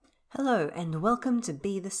Hello and welcome to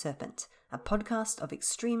Be the Serpent, a podcast of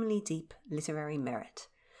extremely deep literary merit,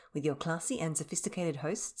 with your classy and sophisticated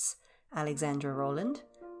hosts, Alexandra Rowland,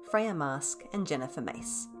 Freya Mask and Jennifer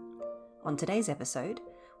Mace. On today's episode,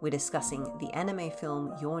 we're discussing the anime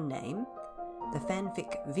film Your Name, the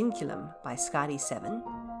fanfic Vinculum by Skadi7,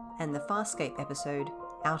 and the Farscape episode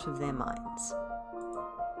Out of Their Minds.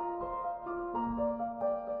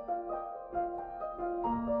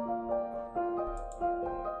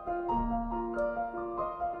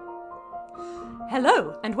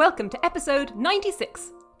 Hello, and welcome to episode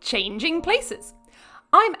 96, Changing Places.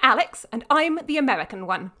 I'm Alex, and I'm the American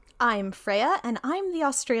one. I'm Freya, and I'm the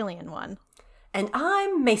Australian one. And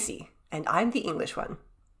I'm Macy, and I'm the English one.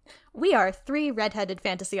 We are three redheaded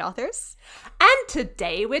fantasy authors. And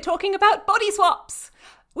today we're talking about body swaps.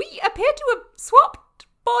 We appear to have swapped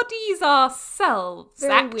bodies ourselves,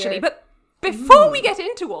 Very actually. weird. But before we get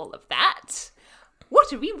into all of that,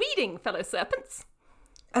 what are we reading, fellow serpents?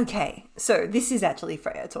 Okay, so this is actually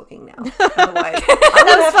Freya talking now. Otherwise, I'm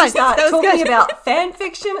going to have to start talking about fan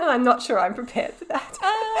fiction, and I'm not sure I'm prepared for that.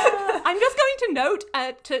 I'm just going to note,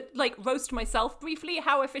 to roast myself briefly,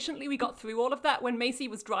 how efficiently we got through all of that when Macy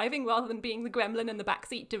was driving rather than being the gremlin in the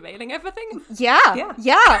backseat derailing everything. Yeah.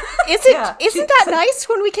 Isn't that nice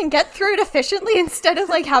when we can get through it efficiently instead of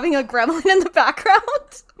having a gremlin in the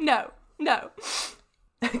background? No.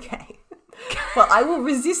 Okay. Well, I will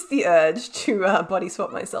resist the urge to body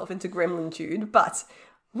swap myself into Gremlitude, but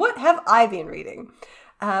what have I been reading?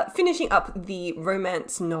 Finishing up the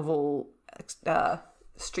romance novel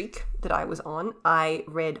streak that I was on, I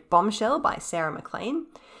read Bombshell by Sarah MacLean,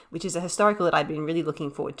 which is a historical that I've been really looking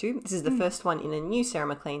forward to. This is the first one in a new Sarah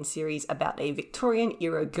MacLean series about a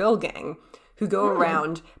Victorian-era girl gang who go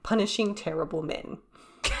around punishing terrible men.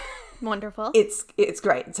 Wonderful. It's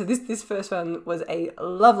great. So this first one was a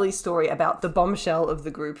lovely story about the bombshell of the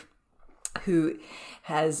group who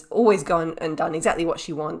has always gone and done exactly what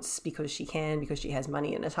she wants because she can, because she has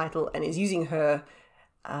money and a title, and is using her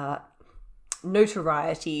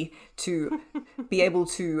notoriety to be able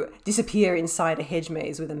to disappear inside a hedge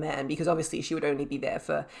maze with a man, because obviously she would only be there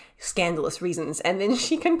for scandalous reasons, and then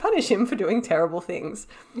she can punish him for doing terrible things.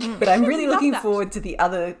 But I'm really looking forward to the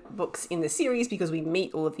other books in the series because we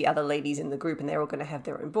meet all of the other ladies in the group and they're all going to have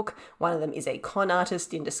their own book. One of them is a con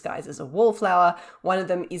artist in disguise as a wallflower. One of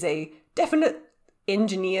them is a definite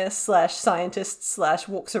engineer / scientist /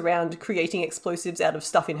 walks around creating explosives out of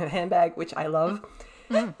stuff in her handbag, which I love.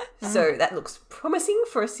 So that looks promising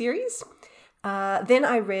for a series. Then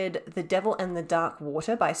I read The Devil and the Dark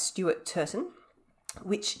Water by Stuart Turton,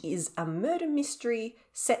 which is a murder mystery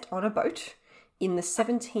set on a boat in the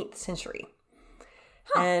 17th century.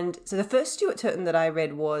 And so the first Stuart Turton that I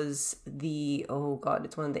read was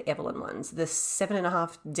it's one of the Evelyn ones, The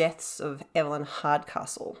 7.5 Deaths of Evelyn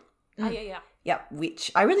Hardcastle. Yeah,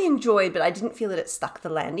 which I really enjoyed, but I didn't feel that it stuck the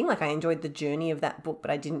landing. I enjoyed the journey of that book,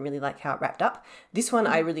 but I didn't really like how it wrapped up. This one,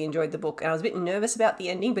 I really enjoyed the book, and I was a bit nervous about the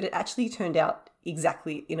ending, but it actually turned out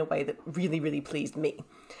exactly in a way that really, really pleased me.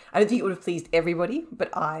 I don't think it would have pleased everybody,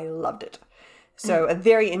 but I loved it. So a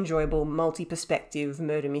very enjoyable, multi-perspective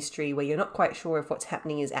murder mystery where you're not quite sure if what's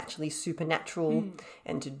happening is actually supernatural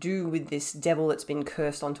and to do with this devil that's been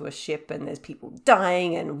cursed onto a ship, and there's people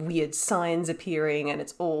dying and weird signs appearing, and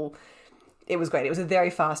it was great. It was a very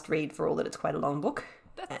fast read for all that it's quite a long book.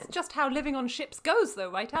 That's just how living on ships goes, though,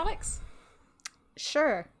 right, Alex?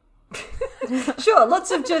 Sure. Sure,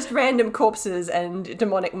 lots of just random corpses and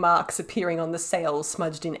demonic marks appearing on the sails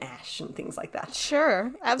smudged in ash and things like that.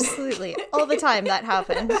 Sure, absolutely. All the time that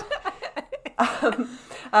happens.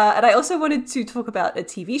 And I also wanted to talk about a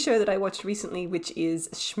TV show that I watched recently, which is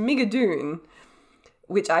Schmigadoon,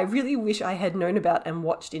 which I really wish I had known about and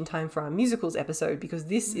watched in time for our musicals episode, because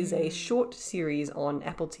this is a short series on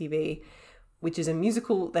Apple TV, which is a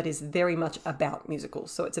musical that is very much about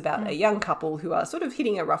musicals. So it's about a young couple who are sort of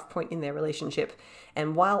hitting a rough point in their relationship,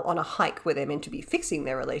 and while on a hike where they're meant to be fixing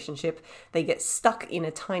their relationship, they get stuck in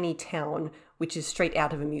a tiny town which is straight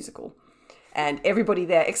out of a musical. And everybody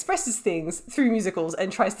there expresses things through musicals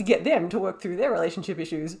and tries to get them to work through their relationship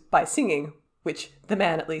issues by singing, which the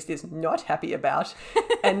man at least is not happy about.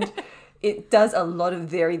 And it does a lot of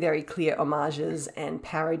very, very clear homages and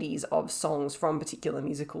parodies of songs from particular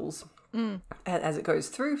musicals as it goes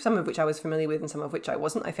through, some of which I was familiar with and some of which I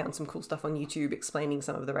wasn't. I found some cool stuff on YouTube explaining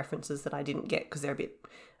some of the references that I didn't get because they're a bit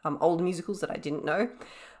old musicals that I didn't know.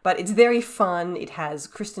 But it's very fun. It has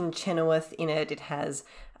Kristen Chenoweth in it. It has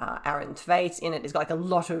Aaron Tveit in it. It's got a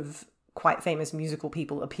lot of quite famous musical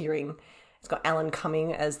people appearing. It's got Alan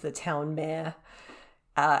Cumming as the town mayor.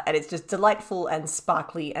 And it's just delightful and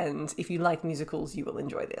sparkly. And if you like musicals, you will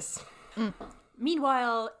enjoy this.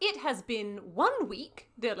 Meanwhile, it has been 1 week,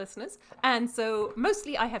 dear listeners, and so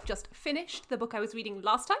mostly I have just finished the book I was reading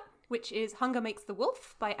last time, which is Hunger Makes the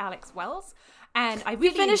Wolf by Alex Wells. And I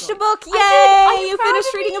really finished a enjoyed book. it. Yay! I did. You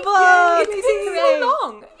finished reading a book. Yay. It's been Hooray. so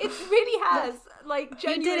long. It really has. Like,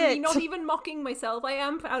 genuinely, it. not even mocking myself. I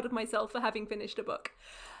am proud of myself for having finished a book.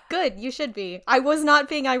 Good, you should be. I was not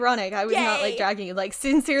being ironic. I was not like Yay. dragging you. Like,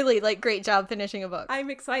 sincerely, like, great job finishing a book. I'm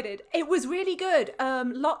excited. It was really good.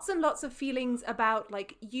 Lots and lots of feelings about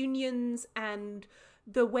like unions and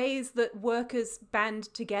the ways that workers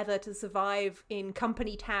band together to survive in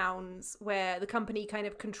company towns where the company kind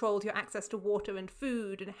of controls your access to water and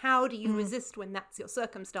food, and how do you resist when that's your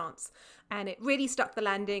circumstance. And it really stuck the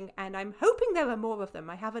landing, and I'm hoping there are more of them.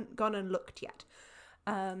 I haven't gone and looked yet.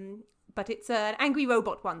 But it's an angry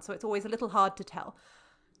robot one, so it's always a little hard to tell.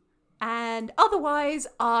 And otherwise,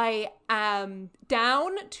 I am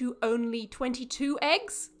down to only 22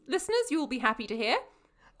 eggs. Listeners, you will be happy to hear.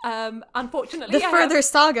 Unfortunately, The further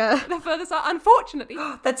saga. Unfortunately,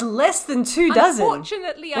 That's less than 2 dozen.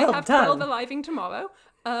 Unfortunately, Well I have done. 12 arriving tomorrow.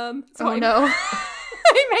 So Oh no.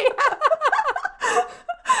 I may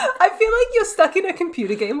I feel like you're stuck in a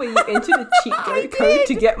computer game where you entered a cheat code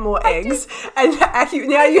to get more eggs, and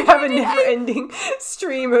now you have a never-ending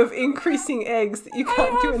stream of increasing eggs that you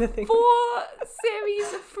can't do anything. 4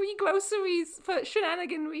 series of free groceries for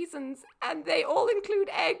shenanigan reasons, and they all include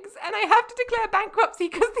eggs, and I have to declare bankruptcy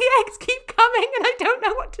because the eggs keep coming and I don't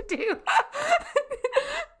know what to do.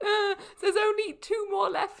 There's only 2 more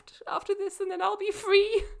left after this, and then I'll be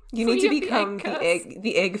free. You need to Free of become the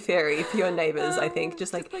the egg fairy for your neighbors, I think.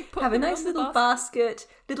 Just just, like, put have a them nice on the little basket. basket,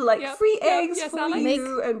 little like Yep, free yep, eggs yes, for Alex.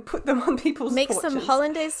 you, and put them on people's Make porches. some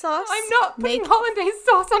hollandaise sauce. I'm not putting hollandaise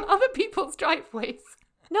sauce on other people's driveways.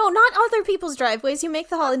 No, not other people's driveways. You make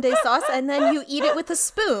the hollandaise sauce and then you eat it with a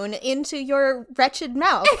spoon into your wretched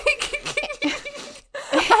mouth.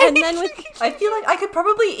 And then with I feel like I could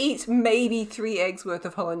probably eat maybe 3 eggs worth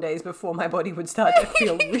of hollandaise before my body would start to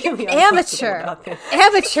feel really uncomfortable amateur, about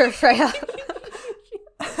this. Freya.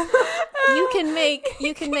 You can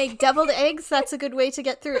make deviled eggs. That's a good way to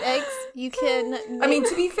get through eggs. You can. I mean,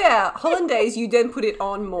 to be fair, hollandaise, you then put it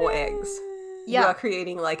on more eggs. You Yeah. are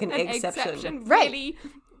creating like an eggception. Exception. Right.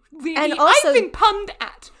 Really, And also- I've been punned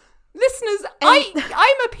at. Listeners,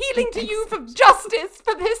 I'm appealing to you for justice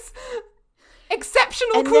for this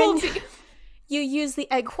exceptional And then- cruelty. You use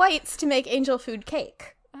the egg whites to make angel food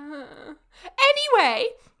cake. Anyway,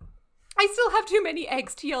 I still have too many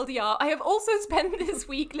eggs, TLDR. I have also spent this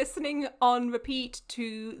week listening on repeat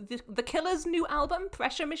to the Killer's new album,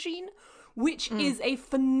 Pressure Machine, which is a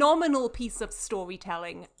phenomenal piece of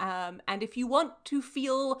storytelling. And if you want to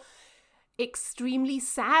feel extremely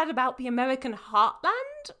sad about the American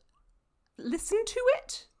heartland, listen to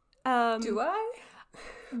it. Do I?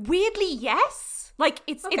 Weirdly, yes. Like,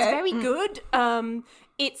 it's very good.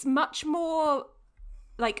 It's much more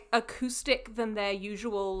like acoustic than their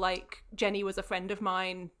usual, like, Jenny was a friend of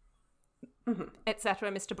mine,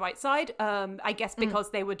 etc. Mr. Brightside. I guess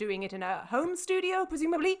because they were doing it in a home studio,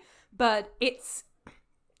 presumably. But it's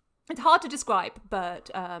hard to describe, but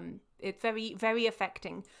it's very, very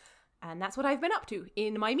affecting. And that's what I've been up to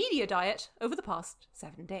in my media diet over the past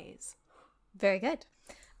 7 days. Very good.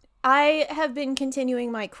 I have been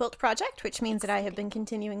continuing my quilt project, which means that I have been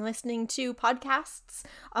continuing listening to podcasts.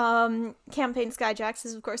 Campaign Skyjacks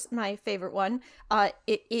is, of course, my favorite one.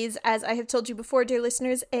 It is, as I have told you before, dear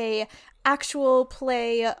listeners, a actual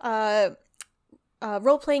play,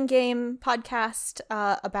 role-playing game podcast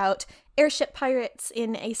about airship pirates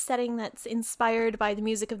in a setting that's inspired by the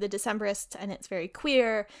music of the Decemberists, and it's very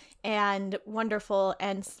queer and wonderful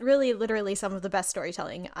and really literally some of the best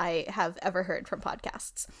storytelling I have ever heard from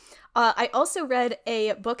podcasts. I also read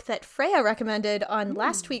a book that Freya recommended on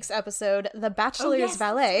last week's episode, The Bachelor's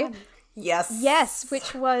Valet. Yes. Yes,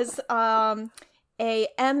 which was a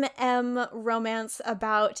MM romance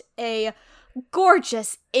about a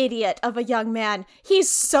gorgeous idiot of a young man.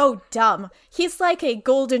 He's so dumb. He's like a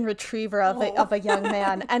golden retriever of a young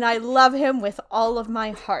man, and I love him with all of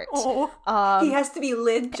my heart. He has to be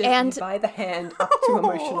led gently by the hand up to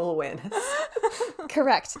emotional awareness.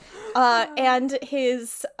 Correct. And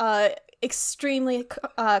his extremely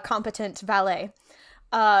competent valet.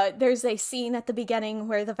 There's a scene at the beginning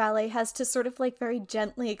where the valet has to sort of like very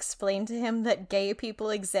gently explain to him that gay people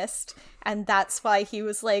exist, and that's why he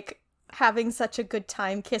was like having such a good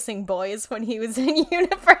time kissing boys when he was in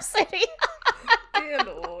university. Dear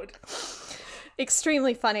Lord.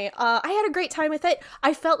 Extremely funny. I had a great time with it.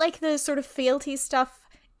 I felt like the sort of fealty stuff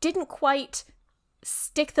didn't quite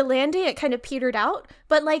stick the landing. It kind of petered out,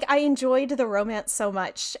 but like I enjoyed the romance so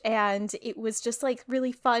much, and it was just like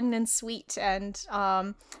really fun and sweet, and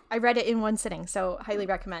I read it in one sitting, so highly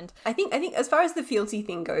recommend. I think as far as the fealty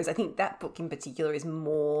thing goes, I think that book in particular is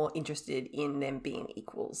more interested in them being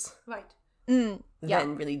equals. Right. Than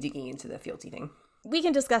really digging into the fealty thing. We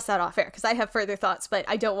can discuss that off air because I have further thoughts, but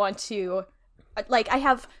I don't want to, like, I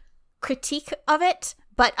have critique of it,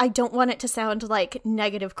 but I don't want it to sound like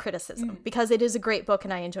negative criticism because it is a great book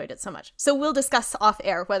and I enjoyed it so much. So we'll discuss off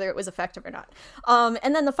air whether it was effective or not.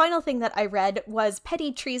 And then the final thing that I read was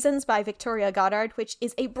Petty Treasons by Victoria Goddard, which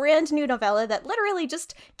is a brand new novella that literally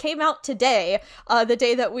just came out today, the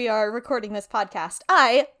day that we are recording this podcast.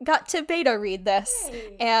 I got to beta read this.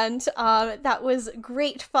 Yay. And that was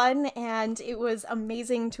great fun, and it was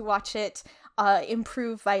amazing to watch it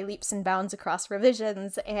improve by leaps and bounds across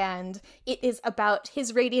revisions, and it is about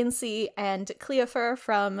His Radiancy and Cleophar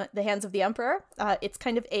from The Hands of the Emperor. It's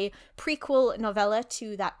kind of a prequel novella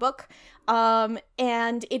to that book,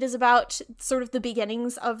 and it is about sort of the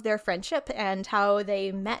beginnings of their friendship and how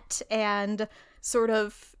they met and sort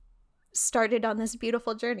of started on this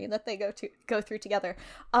beautiful journey that they go through together.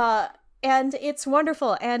 And it's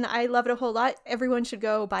wonderful, and I love it a whole lot. Everyone should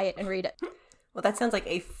go buy it and read it. Well, that sounds like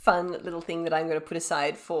a fun little thing that I'm going to put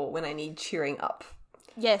aside for when I need cheering up.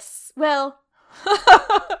 Yes. Well, or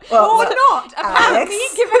not. Apparently,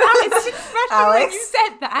 Alex. given Alex's expression when you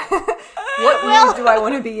said that. What mood do I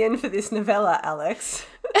want to be in for this novella, Alex?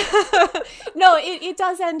 No, it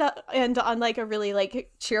does end on like a really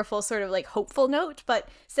like cheerful sort of like hopeful note, but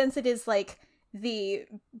since it is like the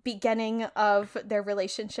beginning of their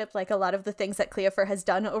relationship, like a lot of the things that Cleophar has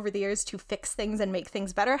done over the years to fix things and make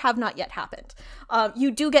things better have not yet happened.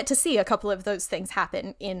 You do get to see a couple of those things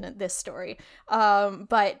happen in this story.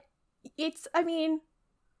 But it's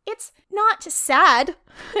not sad.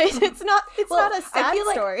 It's not a sad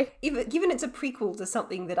story. Like, given it's a prequel to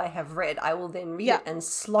something that I have read, I will then read it and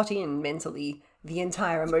slot in mentally the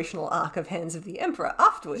entire emotional arc of Hands of the Emperor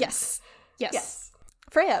afterwards. Yes.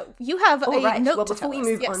 Freya, you have a note well, to before we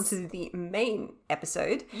move on to the main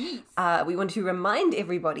episode, we want to remind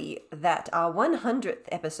everybody that our 100th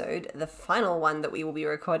episode, the final one that we will be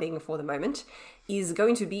recording for the moment, is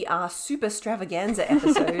going to be our super stravaganza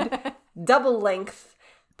episode, double length.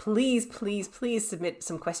 Please, please, please submit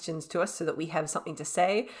some questions to us so that we have something to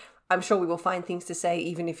say. I'm sure we will find things to say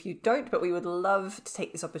even if you don't, but we would love to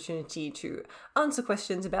take this opportunity to answer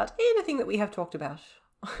questions about anything that we have talked about.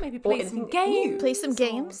 Maybe play some games. Play some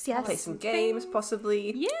games, yes. Play some games,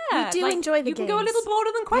 possibly. We Yeah. do enjoy the games. You can go a little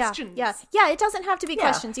broader than questions. Yeah, it doesn't have to be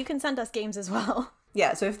questions. You can send us games as well.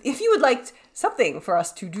 Yeah, so if you would like something for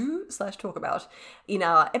us to do / talk about in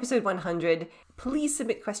our episode 100, please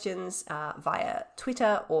submit questions via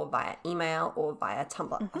Twitter or via email or via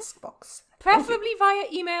Tumblr Askbox. Preferably via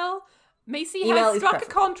email. Macy has struck a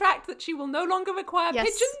contract that she will no longer require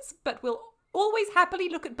pigeons, but will always happily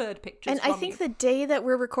look at bird pictures. And I think the day that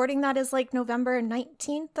we're recording that is like November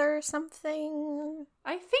 19th or something.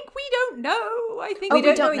 I think we don't know. I think we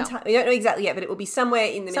don't know. We don't know exactly yet, but it will be somewhere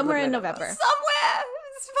in the middle of November. Somewhere.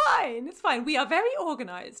 It's fine. We are very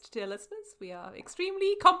organised, dear listeners. We are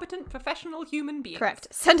extremely competent, professional human beings. Correct.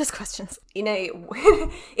 Send us questions. In a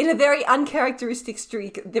very uncharacteristic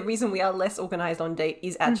streak, the reason we are less organised on date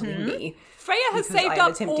is actually me. Freya has saved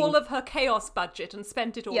up all of her chaos budget and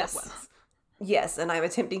spent it all at once. Yes, and I'm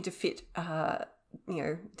attempting to fit,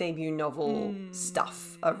 debut novel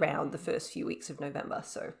stuff around the first few weeks of November.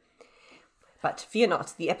 So, but fear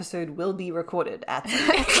not, the episode will be recorded at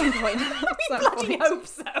some point. We bloody hope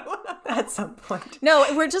so. At some point. No,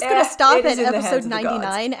 we're just going to stop at episode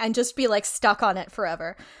 99 and just be like stuck on it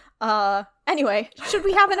forever. Anyway, should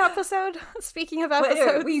we have an episode? Speaking of episodes,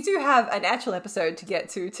 well, we do have an actual episode to get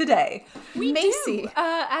to today. Macy,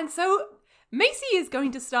 and so. Macy is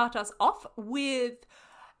going to start us off with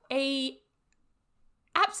a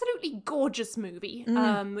absolutely gorgeous movie,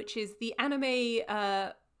 which is the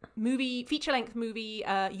anime feature-length movie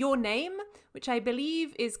Your Name, which I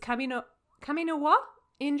believe is Kaminowa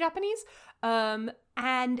in Japanese.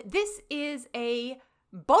 And this is a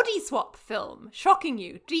body swap film, shocking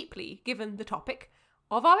you deeply given the topic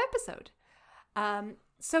of our episode.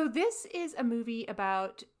 So this is a movie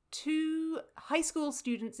about two high school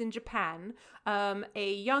students in Japan,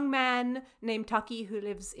 a young man named Taki who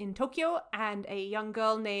lives in Tokyo and a young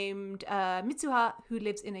girl named Mitsuha who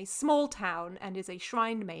lives in a small town and is a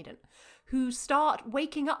shrine maiden, who start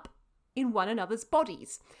waking up in one another's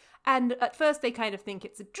bodies. And at first they kind of think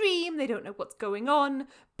it's a dream, they don't know what's going on,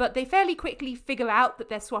 but they fairly quickly figure out that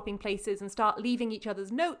they're swapping places and start leaving each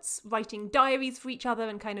other's notes, writing diaries for each other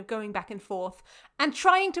and kind of going back and forth and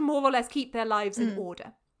trying to more or less keep their lives in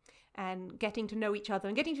order and getting to know each other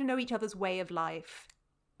and getting to know each other's way of life.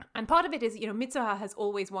 And part of it is, Mitsuha has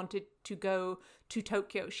always wanted to go to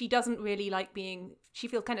Tokyo. She doesn't really like she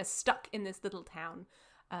feels kind of stuck in this little town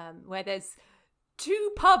where there's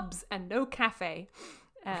 2 pubs and no cafe.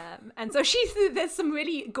 And so there's some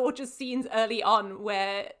really gorgeous scenes early on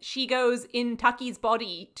where she goes in Taki's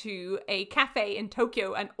body to a cafe in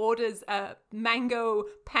Tokyo and orders mango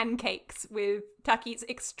pancakes with Taki's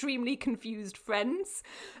extremely confused friends.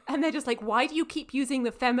 And they're just like, why do you keep using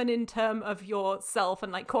the feminine term of yourself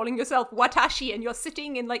and like calling yourself watashi, and you're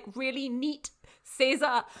sitting in like really neat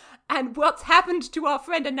seiza, and what's happened to our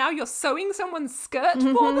friend, and now you're sewing someone's skirt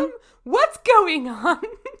for them? What's going on?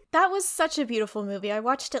 That was such a beautiful movie. I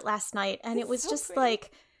watched it last night, and it was so just pretty.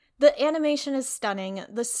 like, the animation is stunning.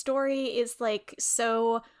 The story is like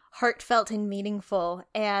so heartfelt and meaningful.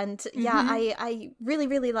 And yeah, I really,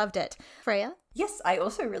 really loved it. Freya? Yes, I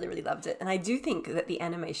also really, really loved it. And I do think that the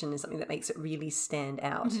animation is something that makes it really stand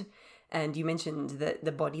out. And you mentioned that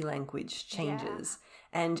the body language changes.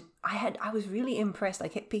 And I was really impressed. I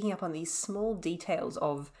kept picking up on these small details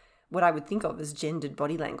of what I would think of as gendered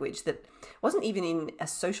body language that wasn't even in a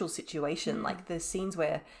social situation. Like the scenes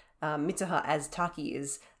where Mitsuha as Taki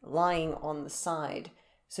is lying on the side,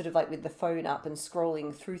 sort of like with the phone up and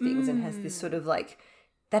scrolling through things, and has this sort of like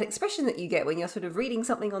that expression that you get when you're sort of reading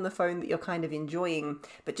something on the phone that you're kind of enjoying,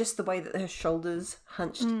 but just the way that her shoulders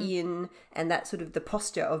hunched in and that sort of the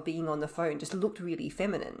posture of being on the phone just looked really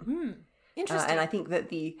feminine. Interesting. And I think that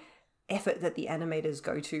the effort that the animators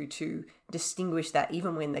go to distinguish that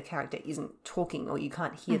even when the character isn't talking or you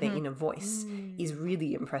can't hear their inner voice is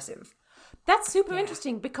really impressive. That's super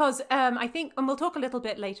interesting because I think, and we'll talk a little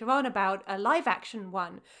bit later on about a live action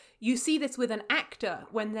one, you see this with an actor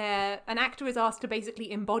when an actor is asked to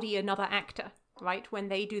basically embody another actor, right? When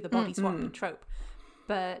they do the body swap trope.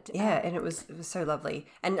 But yeah, and it was so lovely.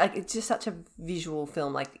 And like it's just such a visual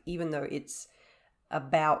film, like even though it's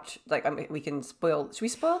about, like, I mean, we can spoil, should we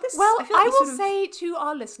spoil this? Well, feel like I we will sort of- say to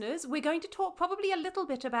our listeners, we're going to talk probably a little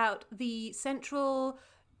bit about the central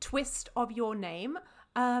twist of your name.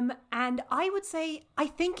 And I would say, I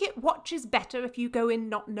think it watches better if you go in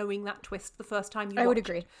not knowing that twist the first time you watch. I would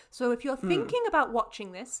agree. So if you're thinking about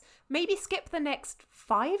watching this, maybe skip the next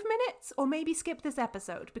 5 minutes or maybe skip this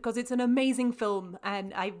episode because it's an amazing film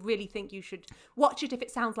and I really think you should watch it if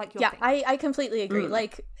it sounds like your thing. I completely agree.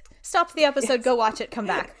 Like, stop the episode, go watch it, come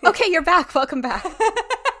back. Okay, you're back. Welcome back.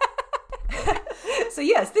 So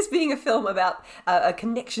yes, this being a film about a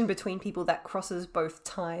connection between people that crosses both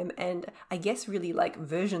time and I guess really like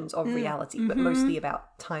versions of reality, but mostly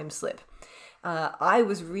about time slip. I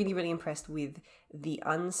was really, really impressed with the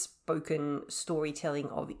unspoken storytelling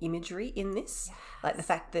of imagery in this. Yes. Like the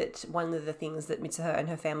fact that one of the things that Mitsuha and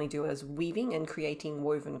her family do is weaving and creating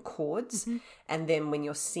woven cords. And then when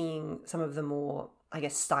you're seeing some of the more, I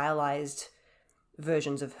guess, stylized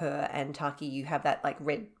versions of her and Taki, you have that like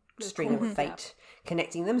red string of fate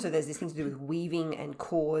connecting them. So there's this thing to do with weaving and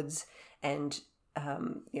cords and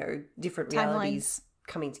different realities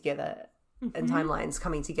coming together and timelines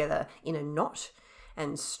coming together in a knot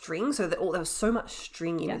and string. So that there was so much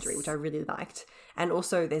string imagery, which I really liked. And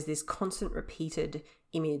also there's this constant repeated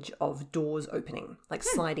image of doors opening, like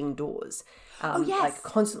sliding doors. Like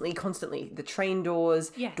constantly the train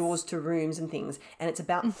doors, doors to rooms and things. And it's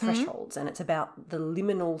about thresholds and it's about the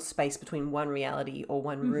liminal space between one reality or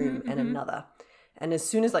one room and another. And as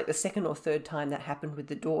soon as like the second or third time that happened with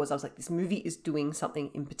the doors, I was like, this movie is doing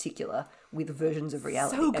something in particular with versions of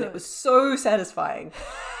reality. So good. And it was so satisfying.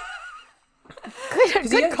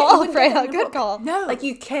 Good call, Freya. Good call. No. Like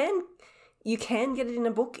you can get it in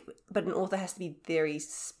a book, but an author has to be very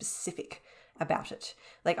specific about it.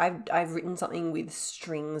 Like I've written something with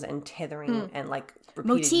strings and tethering and like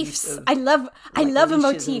repeated use Motifs. of, I love a leashes and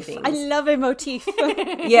motif. things. I love a motif.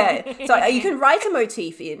 Yeah. So you can write a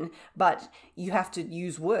motif in, but you have to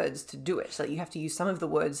use words to do it. So you have to use some of the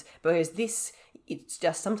words, whereas this, it's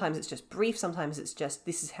just, sometimes it's just brief, sometimes it's just,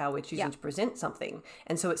 this is how we're choosing to present something.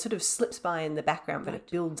 And so it sort of slips by in the background, but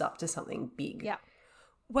it builds up to something big. Yeah.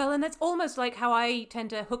 Well, and that's almost like how I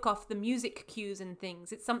tend to hook off the music cues and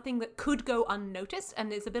things. It's something that could go unnoticed,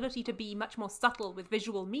 and its ability to be much more subtle with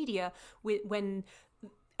visual media when...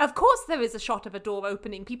 Of course there is a shot of a door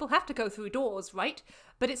opening. People have to go through doors, right?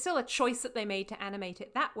 But it's still a choice that they made to animate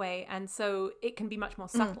it that way, and so it can be much more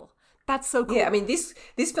subtle. That's so cool. Yeah, I mean, this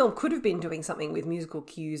film could have been doing something with musical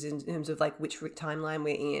cues in terms of like which timeline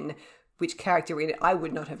we're in, which character in it I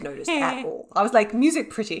would not have noticed at all. I was like, music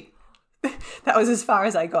pretty. That was as far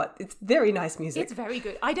as I got. It's very nice music. It's very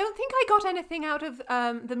good. I don't think I got anything out of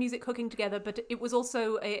the music hooking together, but it was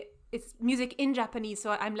also it's music in Japanese,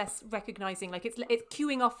 so I'm less recognizing. Like it's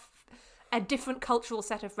cueing off a different cultural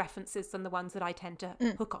set of references than the ones that I tend to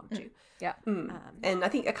hook onto. Yeah. And I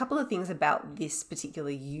think a couple of things about this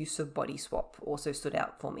particular use of body swap also stood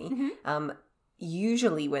out for me.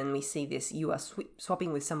 Usually when we see this, you are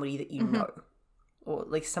swapping with somebody that you know. Or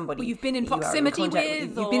like somebody you've been in proximity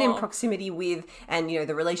with. You've been in proximity with, and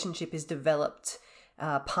the relationship is developed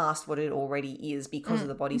past what it already is because of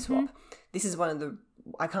the body swap. This is one of the,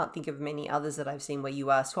 I can't think of many others that I've seen where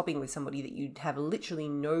you are swapping with somebody that you have literally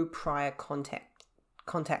no prior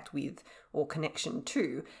contact with or connection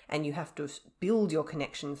to, and you have to build your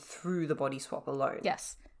connection through the body swap alone.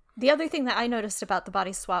 Yes. The other thing that I noticed about the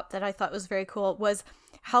body swap that I thought was very cool was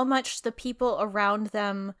how much the people around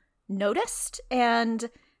them noticed, and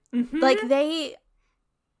like they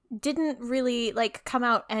didn't really like come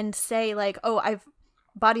out and say like, oh, I've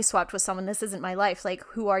body swapped with someone, this isn't my life, like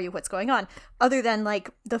who are you, what's going on, other than like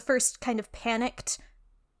the first kind of panicked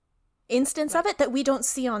instance of it that we don't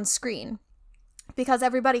see on screen, because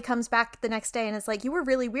everybody comes back the next day and it's like, you were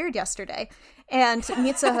really weird yesterday, and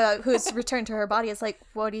Mitsuha, who's returned to her body, is like,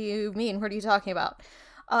 what do you mean, what are you talking about?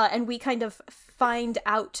 And we kind of find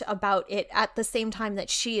out about it at the same time that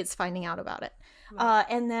she is finding out about it. Right.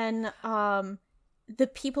 And then the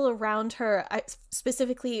people around her,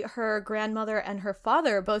 specifically her grandmother and her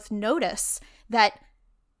father, both notice that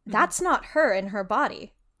that's not her in her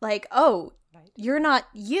body. Like, oh, you're not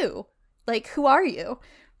you. Like, who are you?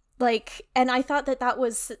 Like, and I thought that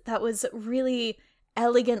was really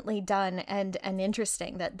elegantly done and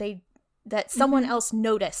interesting that someone else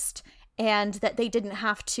noticed, and that they didn't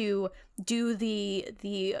have to do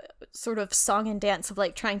the sort of song and dance of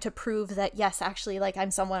like trying to prove that, yes, actually, like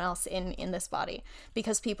I'm someone else in this body,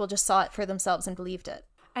 because people just saw it for themselves and believed it.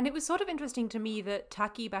 And it was sort of interesting to me that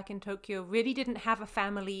Taki back in Tokyo really didn't have a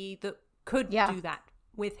family that could do that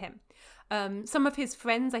with him. Some of his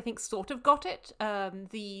friends, I think, sort of got it.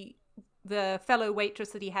 The fellow waitress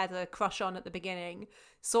that he had a crush on at the beginning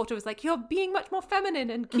sort of was like, you're being much more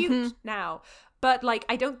feminine and cute now. But, like,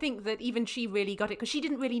 I don't think that even she really got it, because she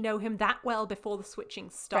didn't really know him that well before the switching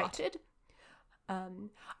started. Right.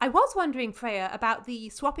 I was wondering, Freya, about the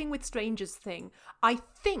swapping with strangers thing. I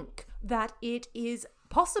think that it is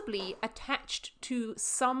possibly attached to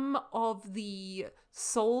some of the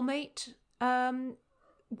soulmate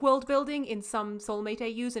world building in some soulmate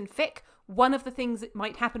AUs and fic. One of the things that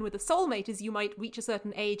might happen with a soulmate is you might reach a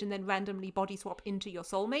certain age and then randomly body swap into your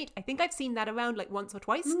soulmate. I think I've seen that around like once or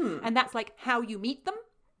twice, and that's like how you meet them.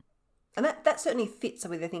 And that certainly fits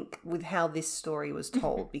with, I think, with how this story was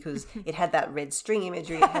told, because it had that red string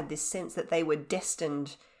imagery. It had this sense that they were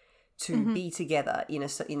destined to be together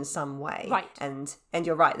in some way. Right. And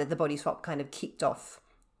you're right that the body swap kind of kicked off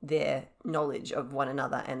their knowledge of one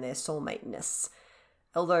another and their soulmate-ness.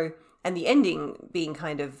 Although, and the ending being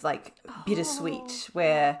kind of like bittersweet,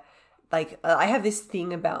 where like I have this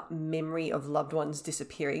thing about memory of loved ones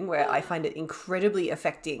disappearing where I find it incredibly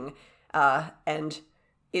affecting, and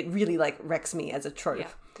it really like wrecks me as a trope.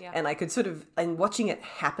 Yeah. And I could sort of, and watching it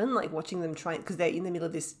happen, like watching them try, because they're in the middle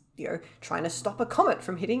of this, trying to stop a comet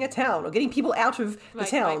from hitting a town or getting people out of the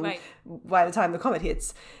town by the time the comet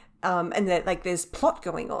hits. And there's plot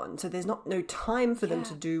going on, so there's no time for them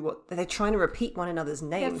to do what they're trying to repeat one another's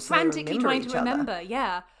names. They're frantically trying to remember,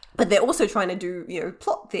 but they're also trying to do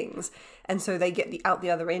plot things, and so they get out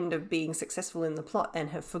the other end of being successful in the plot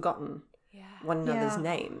and have forgotten one another's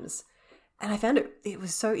names. And I found it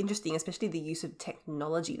was so interesting, especially the use of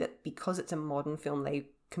technology, that because it's a modern film, they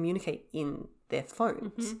communicate in their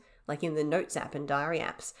phones, like in the Notes app and Diary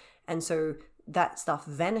apps, and so that stuff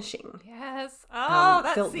vanishing. Yes. Oh,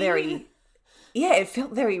 that felt scene. it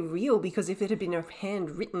felt very real, because if it had been a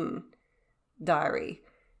handwritten diary,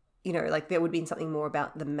 like there would have been something more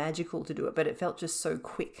about the magical to do it, but it felt just so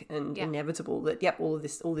quick and inevitable that all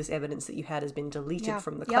this evidence that you had has been deleted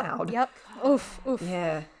from the cloud. Oof.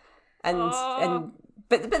 Yeah.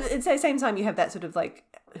 But at the same time, you have that sort of like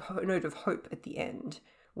note of hope at the end,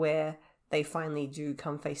 where they finally do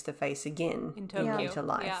come face to face again in later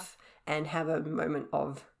life. And have a moment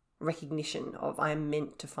of recognition of, I'm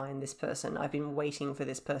meant to find this person. I've been waiting for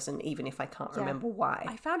this person, even if I can't remember why.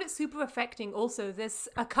 I found it super affecting also. There's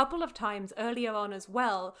a couple of times earlier on as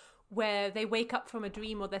well where they wake up from a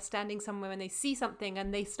dream, or they're standing somewhere and they see something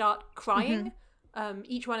and they start crying.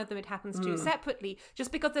 Each one of them it happens to separately,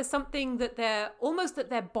 just because there's something that their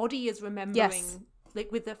body is remembering,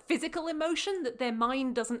 like with the physical emotion that their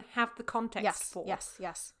mind doesn't have the context for.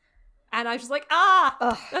 Yes. And I was just like,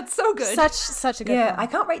 that's so good. Such a good film. I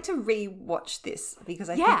can't wait to re-watch this because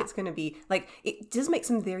I think it's going to be like, it does make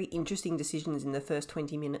some very interesting decisions in the first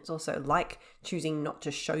 20 minutes or so, like choosing not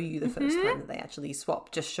to show you the first time that they actually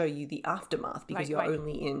swap, just show you the aftermath because you're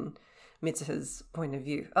only in Mitsuha's point of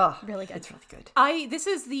view. Oh, really good. It's really good. This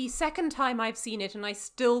is the second time I've seen it, and I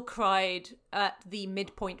still cried at the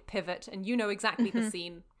midpoint pivot, and you know exactly the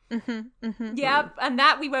scene. And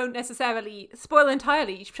that we won't necessarily spoil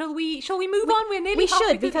entirely. Shall we move on? We're nearly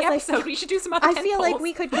halfway through the episode. We should do some other I feel like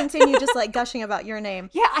we could continue just like gushing about Your Name.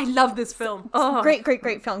 Yeah, I love this film. Oh. Great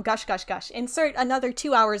film. Gush. Insert another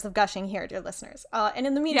 2 hours of gushing here, dear listeners. And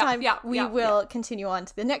in the meantime, we will continue on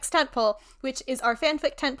to the next tentpole, which is our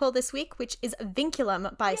fanfic tentpole this week, which is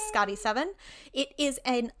Vinculum by Scotty7. It is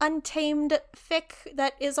an untamed fic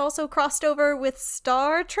that is also crossed over with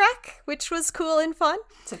Star Trek, which was cool and fun.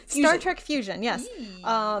 Star Trek Fusion, yes.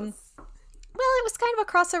 Well, it was kind of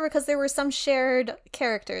a crossover because there were some shared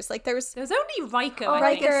characters. Like there was only Riker.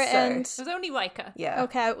 Riker and there was only Riker. Yeah.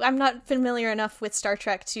 Okay, I'm not familiar enough with Star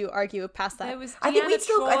Trek to argue past that. There was Deanna I think we'd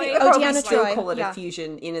still Deanna Troi, call it a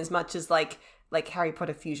fusion in as much as like Harry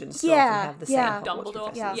Potter fusion still can have the same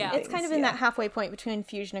Dumbledore. Yeah, it's kind of in that halfway point between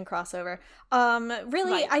fusion and crossover.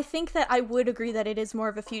 Really, I think that I would agree that it is more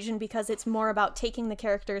of a fusion because it's more about taking the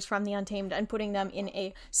characters from the Untamed and putting them in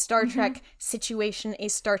a Star Trek situation, a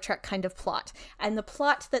Star Trek kind of plot. And the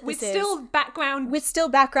plot that this is... With still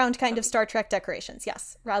background kind of Star Trek decorations,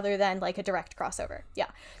 yes, rather than like a direct crossover. Yeah.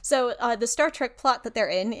 So the Star Trek plot that they're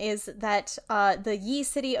in is that the Yi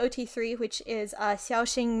City OT3, which is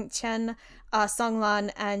Xiaoxing Chen,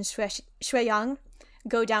 Songlan, and Shui Yang,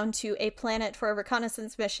 go down to a planet for a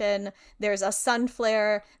reconnaissance mission. There's a sun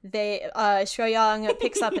flare. Shui Yang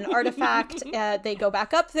picks up an artifact. They go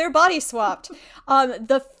back up. They're body swapped.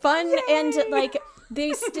 The fun and like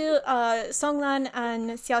they still Songlan and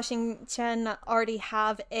Xiaoxing Chen already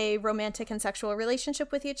have a romantic and sexual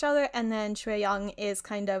relationship with each other, and then Shui Yang is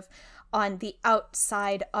kind of on the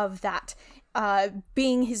outside of that.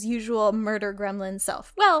 Being his usual murder gremlin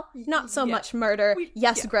self. Well, not so much murder.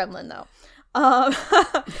 Gremlin though.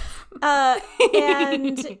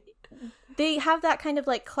 And they have that kind of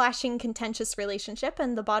like clashing, contentious relationship,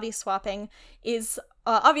 and the body swapping is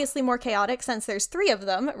obviously more chaotic since there's 3 of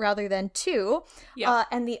them rather than 2.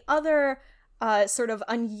 And the other sort of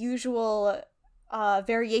unusual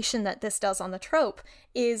variation that this does on the trope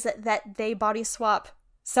is that they body swap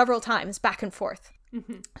several times back and forth.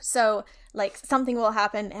 So like something will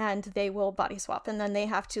happen and they will body swap, and then they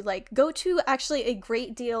have to like go to actually a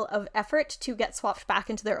great deal of effort to get swapped back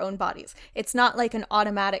into their own bodies. It's not like an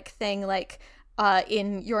automatic thing like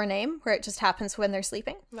in Your Name where it just happens when they're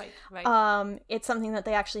sleeping. Right. It's something that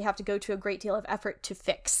they actually have to go to a great deal of effort to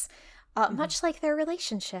fix. Much like their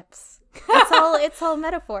relationships. It's all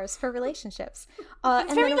metaphors for relationships.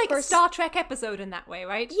 It's very like a Star Trek episode in that way,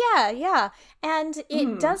 right? Yeah. And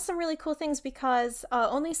it does some really cool things because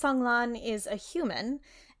only Songlan is a human,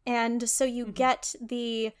 and so you get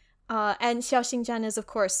the and Xiaoxing Chen is of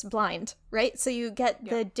course blind, right? So you get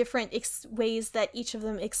the different ways that each of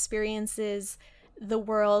them experiences the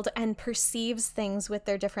world and perceives things with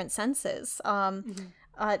their different senses.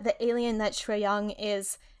 The alien that Shui Yang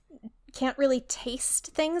is can't really taste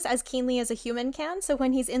things as keenly as a human can. So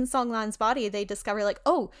when he's in Songlan's body, they discover like,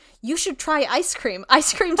 oh, you should try ice cream.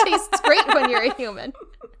 Ice cream tastes great when you're a human.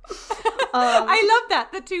 I love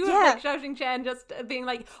that. The two of like Xiaoxing Chen just being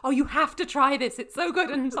like, oh, you have to try this. It's so good.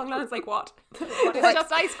 And Songlan's like, what? It's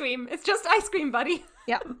just ice cream. It's just ice cream, buddy.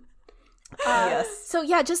 Yeah. Yes. So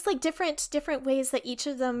yeah, just like different ways that each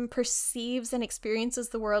of them perceives and experiences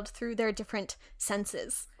the world through their different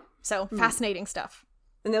senses. So fascinating stuff.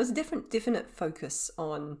 And there was a definite focus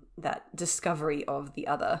on that discovery of the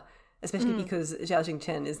other, especially because Xiaoxing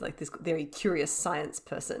Chen is like this very curious science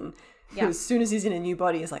person who as soon as he's in a new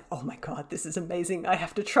body is like, oh my god, this is amazing. I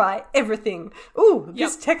have to try everything. Ooh,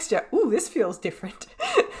 this texture. Ooh, this feels different.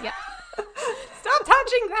 Yeah. Stop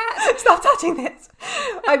touching that. Stop touching this.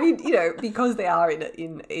 I mean, because they are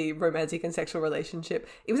in a romantic and sexual relationship,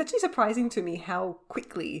 it was actually surprising to me how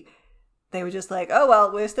quickly they were just like, oh,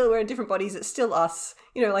 well, we're in different bodies. It's still us.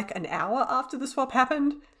 Like an hour after the swap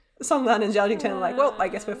happened, Songlan and Xiaoxing Chen are like, well, I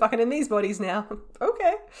guess we're fucking in these bodies now.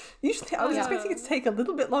 Okay. Usually I was expecting it to take a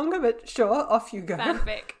little bit longer, but sure, off you go.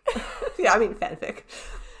 Fanfic. Yeah, I mean, fanfic.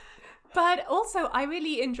 But also, I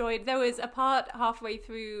really enjoyed, there was a part halfway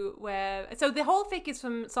through where, so the whole fic is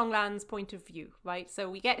from Songlan's point of view, right? So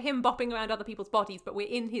we get him bopping around other people's bodies, but we're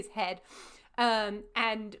in his head.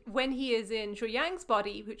 And when he is in Zhu Yang's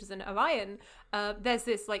body, which is an Orion, there's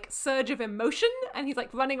this like surge of emotion, and he's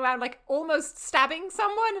like running around like almost stabbing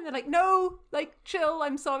someone, and they're like, "No, like chill.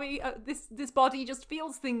 I'm sorry. This body just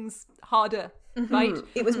feels things harder, right?"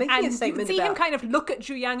 It was making a statement you can see him about... kind of look at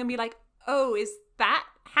Zhu Yang and be like, "Oh, is that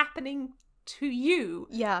happening to you?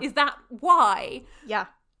 Yeah. Is that why?" Yeah.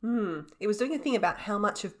 It was doing a thing about how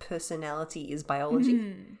much of personality is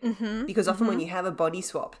biology. Because often when you have a body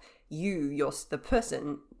swap, the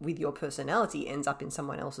person with your personality ends up in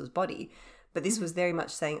someone else's body. But this was very much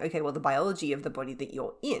saying, okay, well, the biology of the body that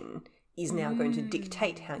you're in is now going to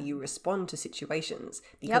dictate how you respond to situations.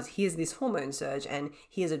 Because here's this hormone surge, and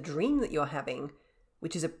here's a dream that you're having,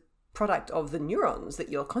 which is a product of the neurons that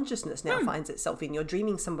your consciousness now finds itself in. You're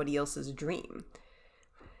dreaming somebody else's dream.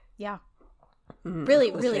 Yeah. Really,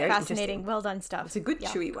 It was really very fascinating. interesting. Well done stuff. It's a good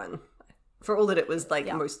chewy one. For all that it was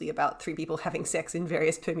like mostly about three people having sex in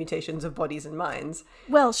various permutations of bodies and minds.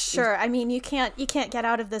 Well, sure. I mean, you can't get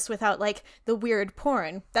out of this without like the weird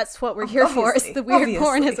porn. That's what we're here for. Is the weird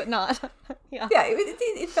porn, is it not? Yeah,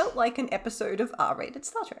 it felt like an episode of R-rated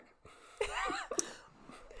Star Trek.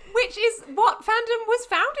 Which is what fandom was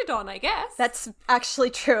founded on, I guess. That's actually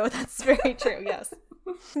true. That's very true. Yes.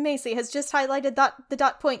 Macy has just highlighted the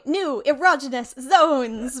dot point new erogenous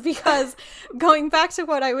zones, because going back to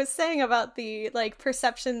what I was saying about the like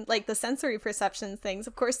perception, like the sensory perception things,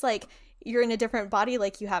 of course, like you're in a different body,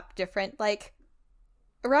 like you have different like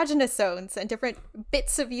erogenous zones and different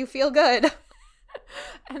bits of you feel good.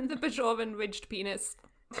 And the Bajoran ridged penis.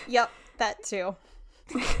 Yep, that too.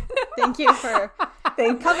 Thank you for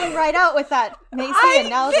coming right out with that, Macy. And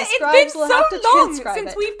now the scribes will have to transcribe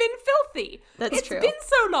since it. we've been filthy. It's true. It's been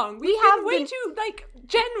so long. We have have way been- too like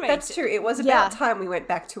generated. That's true. It was about time we went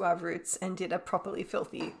back to our roots and did a properly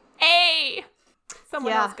filthy... Hey,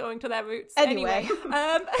 someone Yeah. else going to their roots. Anyway.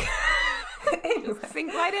 Anyway.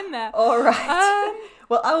 Sink right in there. All right.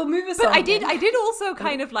 Well, I will move us on. But I did also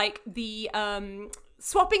kind of like the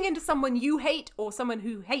swapping into someone you hate or someone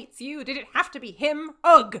who hates you. Did it have to be him?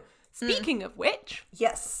 Ugh. Speaking of which,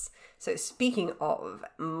 Yes. So speaking of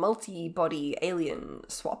multi-body alien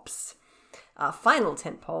swaps, our final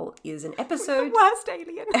tentpole is an episode... worst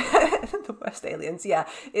alien. The worst aliens, yeah.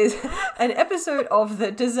 Is an episode of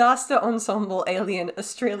the Disaster Ensemble Alien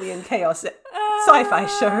Australian Chaos sci-fi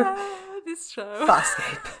show, This show.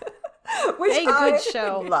 Farscape. Which A good I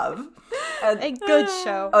show. love. A good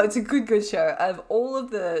show. Oh, it's a good show. Of all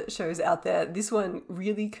of the shows out there, this one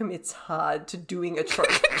really commits hard to doing a trope.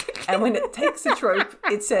 And when it takes a trope,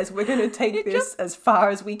 it says, we're going to take this as far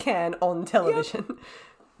as we can on television.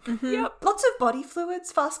 Yep. Lots of body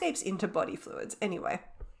fluids. Farscape's into body fluids. Anyway.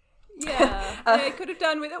 Yeah. They could have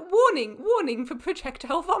done with a warning for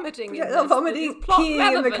projectile vomiting. in this, Vomiting, that is plot peeing in the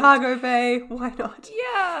relevant. cargo bay. Why not?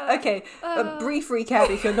 Yeah. Okay, a brief recap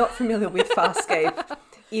if you're not familiar with Farscape.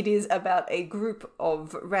 It is about a group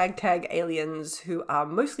of ragtag aliens who are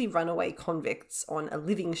mostly runaway convicts on a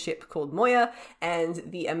living ship called Moya, and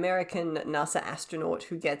the American NASA astronaut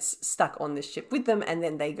who gets stuck on this ship with them, and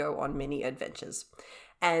then they go on many adventures.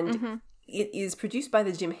 And it is produced by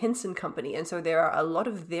the Jim Henson Company, and so there are a lot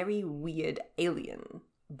of very weird alien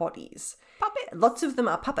bodies. Puppets. Lots of them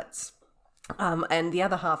are puppets. And the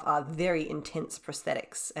other half are very intense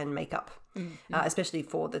prosthetics and makeup, especially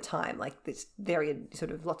for the time. Like this very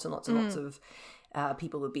sort of lots and lots of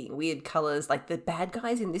people with being weird colors. Like the bad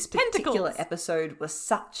guys in this particular Tentacles. episode were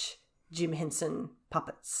such Jim Henson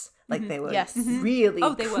puppets. Like they were Yes. really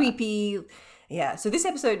Oh, they were. creepy. Yeah. So this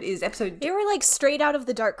episode is episode. They were like straight out of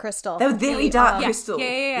the Dark Crystal. They were very dark Yeah. crystal.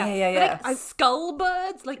 Yeah. Yeah. Like skull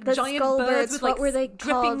birds, like The giant skull birds birds, with what like were they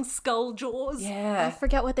dripping called? skull jaws. I Yeah.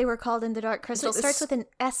 forget what they were called in the Dark Crystal. It the starts with an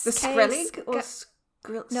S. The Skrellig or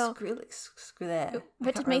No. Skrillex?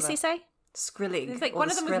 What did Macy say? Skrellig. It's like or one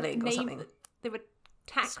the of them was Skrellig or named. something. They were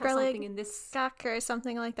tacked or Skrellig. something in this. Skak or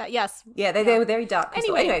something like that. Yes. Yeah, they were very dark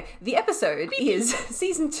crystal. Anyway. Anyway, the episode is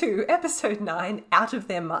season 2, episode 9, Out of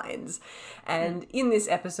Their Minds. And in this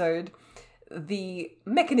episode, the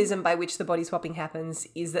mechanism by which the body swapping happens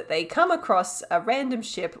is that they come across a random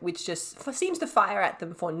ship which just seems to fire at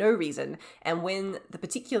them for no reason. And when the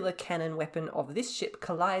particular cannon weapon of this ship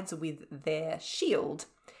collides with their shield,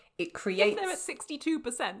 it creates... They're at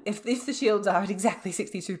 62%. If the shields are at exactly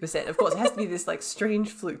 62%, of course, it has to be this like strange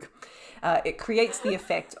fluke. It creates the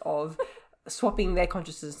effect of swapping their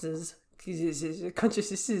consciousnesses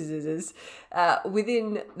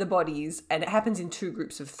within the bodies, and it happens in 2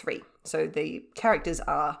 groups of 3. So the characters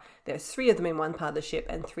there's 3 of them in one part of the ship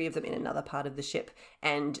and 3 of them in another part of the ship.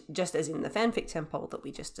 And just as in the fanfic temple that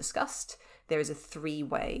we just discussed, there is a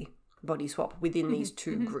 3-way body swap within these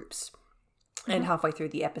 2 groups. And halfway through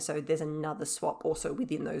the episode, there's another swap also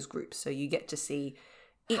within those groups. So you get to see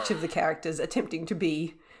each of the characters attempting to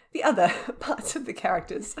be the other parts of the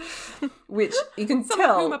characters, which you can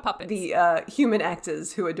tell the human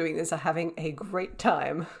actors who are doing this are having a great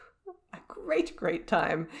time. A great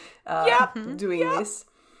time doing this.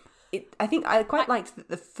 I think I quite liked that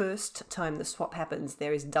the first time the swap happens,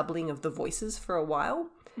 there is doubling of the voices for a while.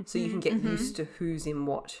 So you can get used to who's in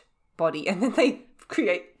what body. And then they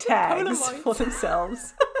create tags for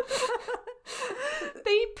themselves.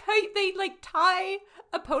 They like tie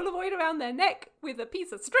a Polaroid around their neck with a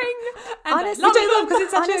piece of string. And honestly, which I love because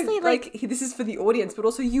it's such like this is for the audience, but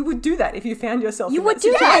also you would do that if you found yourself. You in would that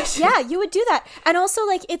do that. situation. Yeah, you would do that. And also,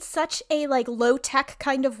 like, it's such a like low tech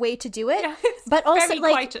kind of way to do it. Yeah, it's but also very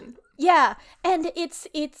like. Crichton. Yeah, and it's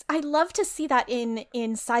I love to see that in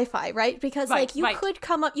sci-fi, right? Because like you could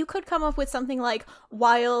come up with something like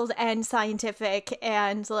wild and scientific,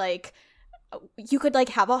 and like you could like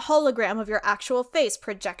have a hologram of your actual face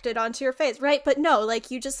projected onto your face, right? But no,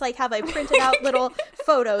 like you just like have a printed out little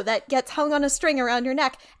photo that gets hung on a string around your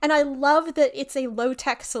neck. And I love that it's a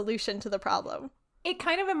low-tech solution to the problem. It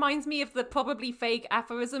kind of reminds me of the probably fake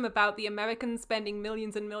aphorism about the Americans spending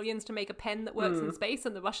millions and millions to make a pen that works in space,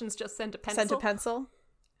 and the Russians just sent a pencil.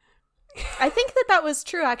 I think that was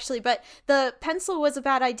true, actually, but the pencil was a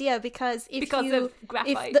bad idea because of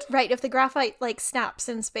graphite. If the graphite like snaps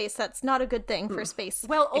in space, that's not a good thing for space.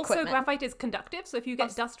 Well, also equipment. Graphite is conductive, so if you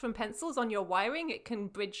get dust from pencils on your wiring, it can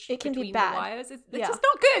bridge between be bad. the wires. It's just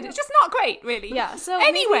not good. It's just not great, really. Yeah. So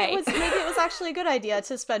anyway, maybe it was actually a good idea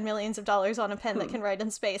to spend millions of dollars on a pen that can write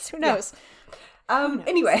in space. Who knows?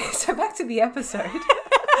 Anyway, so back to the episode.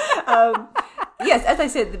 Yes, as I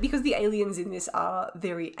said, because the aliens in this are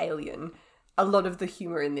very alien, a lot of the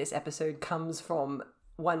humor in this episode comes from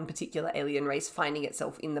one particular alien race finding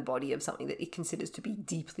itself in the body of something that it considers to be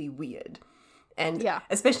deeply weird. And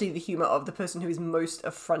especially the humor of the person who is most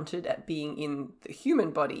affronted at being in the human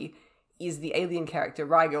body is the alien character,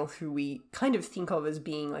 Rigel, who we kind of think of as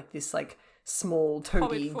being like this like small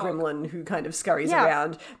toady gremlin who kind of scurries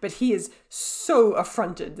around, but he is so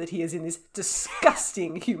affronted that he is in this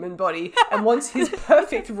disgusting human body and wants his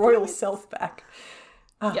perfect royal self back.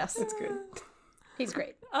 Yes, it's good. He's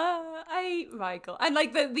great. Rigel. And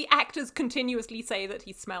like the actors continuously say that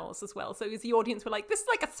he smells as well. So as the audience were like, this is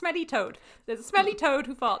like a smelly toad. There's a smelly toad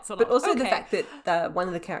who farts a lot. But also the fact that one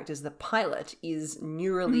of the characters, the pilot, is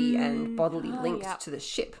neurally and bodily linked to the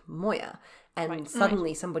ship, Moya. And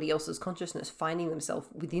suddenly somebody else's consciousness finding themselves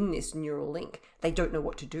within this neural link, they don't know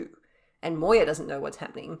what to do. And Moya doesn't know what's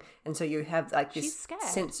happening. And so you have like this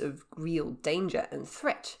sense of real danger and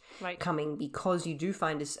threat coming because you do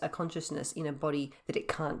find a consciousness in a body that it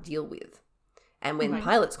can't deal with. And when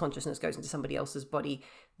Pilot's consciousness goes into somebody else's body,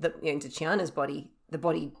 into Chiana's body, the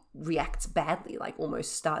body reacts badly, like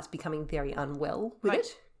almost starts becoming very unwell with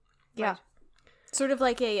it. Yeah. Right. Sort of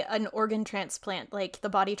like an organ transplant, like the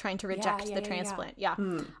body trying to reject the transplant. Yeah.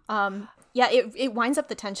 It winds up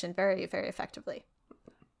the tension very, very effectively.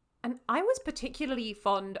 And I was particularly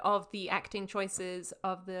fond of the acting choices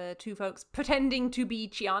of the two folks pretending to be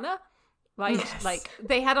Chiana, right? Yes. Like,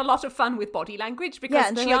 they had a lot of fun with body language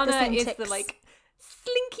because Chiana is the, like,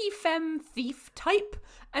 slinky femme thief type.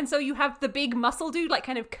 And so you have the big muscle dude, like,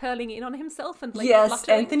 kind of curling in on himself and, like,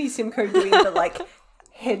 fluttering. Anthony Simcoe doing the, like,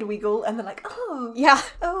 head wiggle and they're like, oh. Yeah.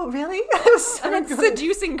 Oh, really? That was so and good.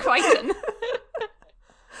 Seducing Crichton.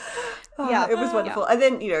 It was wonderful. And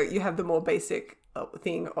then, you have the more basic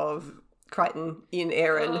thing of Crichton in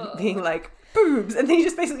Aaron being like boobs, and then he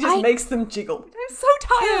just basically makes them jiggle. I'm so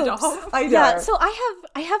tired of. I know. Yeah, so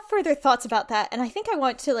I have further thoughts about that, and I think I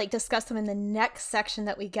want to like discuss them in the next section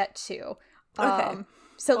that we get to. Okay.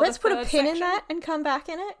 So let's put a pin in that and come back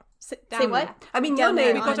in it. Say what? There. I mean, your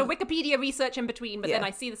name. We've got a Wikipedia research in between, but then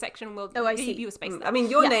I see the section. We'll give you a space. I mean,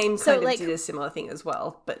 your name kind of did a similar thing as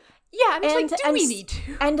well, but. Yeah, and it's like, do we need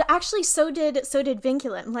to? And actually, so did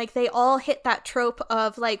Vinculum. Like, they all hit that trope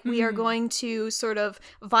of, like, we are going to sort of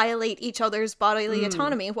violate each other's bodily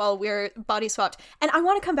autonomy while we're body swapped. And I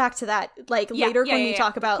want to come back to that, like, later when we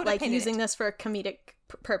talk about, like, using this for comedic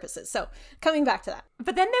purposes. So, coming back to that.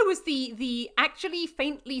 But then there was the actually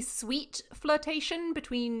faintly sweet flirtation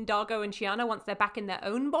between Dargo and Chiana once they're back in their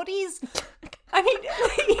own bodies. I mean,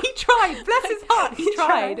 he tried. Bless his heart, he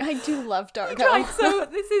tried. I do love Dargo. He tried. So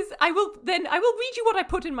this is. I will read you what I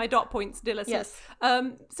put in my dot points, Dillis. Yes.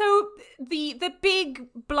 So the big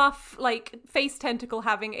bluff, like face tentacle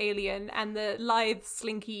having alien and the lithe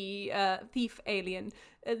slinky thief alien.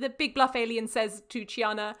 The big bluff alien says to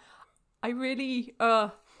Chiana, "I really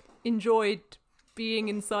enjoyed being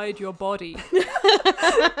inside your body.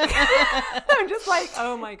 I'm just like,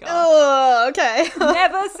 oh my god. Oh, okay.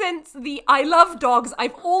 Never since the I love dogs,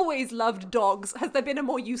 I've always loved dogs, has there been a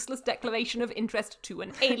more useless declaration of interest to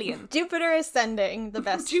an alien. Jupiter Ascending, the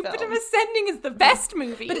best Jupiter film. Ascending is the best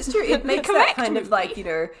movie. But it's true. It makes that correct kind of movie.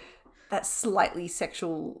 like, that slightly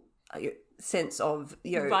sexual sense of,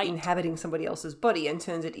 Right. inhabiting somebody else's body and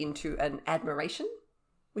turns it into an admiration,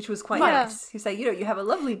 which was quite Right. nice. You say, you have a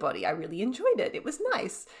lovely body. I really enjoyed it. It was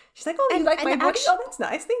nice. She's like, oh, you And- like my and body? Oh, that's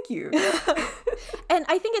nice. Thank you. And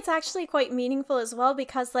I think it's actually quite meaningful as well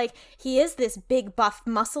because, like, he is this big, buff,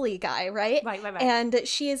 muscly guy, right? Right. And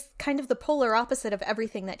she is kind of the polar opposite of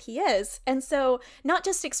everything that he is. And so, not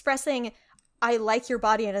just expressing, I like your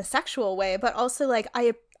body in a sexual way, but also, like,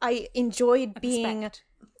 I enjoyed being... Respect.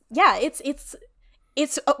 Yeah, it's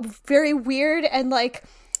very weird and, like,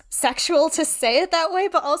 sexual to say it that way,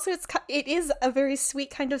 but also it is a very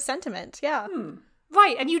sweet kind of sentiment. Yeah.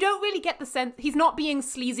 Right, and you don't really get the sense he's not being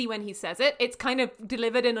sleazy when he says it. It's kind of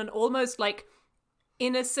delivered in an almost like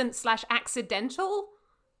innocent / accidental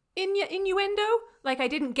innuendo. Like I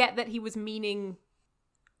didn't get that he was meaning.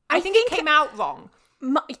 I think it came out wrong.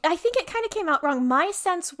 I think it kind of came out wrong. My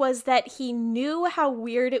sense was that he knew how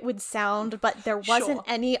weird it would sound, but there wasn't Sure.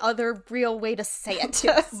 any other real way to say it.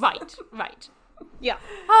 Right. Yeah.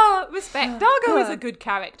 Ah, respect. Dargo is a good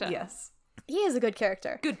character. Yes. He is a good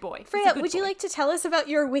character. Good boy. He's a Freya, good would you boy. like to tell us about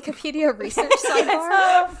your Wikipedia research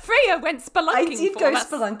sidebar? Freya went spelunking I did for go us.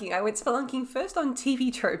 spelunking. I went spelunking first on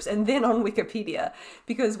TV tropes and then on Wikipedia,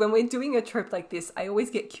 because when we're doing a trope like this, I always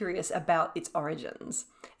get curious about its origins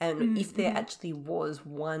and if there actually was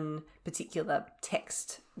one particular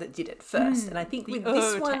text that did it first. And I think with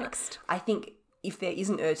this one, text. I think if there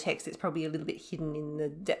isn't text, it's probably a little bit hidden in the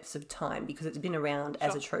depths of time because it's been around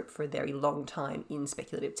as a trope for a very long time in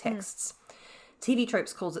speculative texts. TV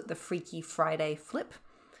Tropes calls it the Freaky Friday flip,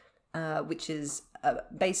 which is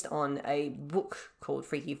based on a book called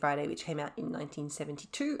Freaky Friday, which came out in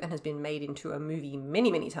 1972 and has been made into a movie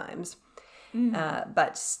many, many times.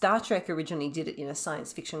 But Star Trek originally did it in a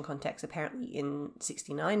science fiction context, apparently in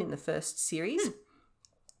 1969 in the first series.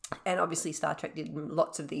 And obviously Star Trek did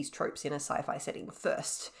lots of these tropes in a sci-fi setting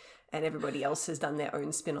first, and everybody else has done their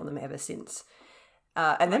own spin on them ever since.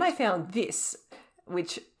 And then I found this,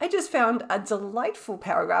 which I just found a delightful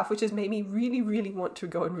paragraph, which has made me really, really want to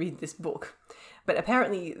go and read this book. But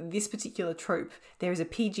apparently this particular trope, there is a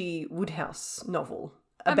P.G. Wodehouse novel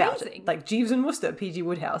about Amazing. it, like Jeeves and Wooster, P.G.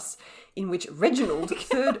 Wodehouse, in which Reginald,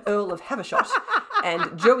 3rd Earl of Havishot,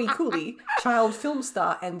 and Joey Cooley, child film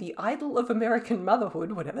star and the idol of American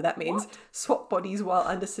motherhood, whatever that means, swap bodies while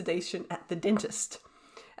under sedation at the dentist.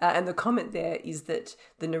 And the comment there is that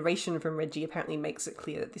the narration from Reggie apparently makes it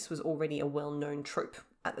clear that this was already a well-known trope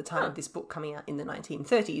at the time of this book coming out in the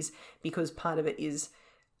 1930s, because part of it is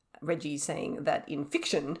Reggie saying that in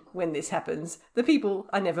fiction, when this happens, the people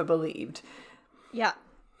are never believed. Yeah.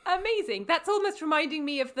 Amazing. That's almost reminding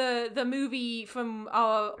me of the movie from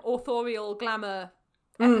our authorial glamour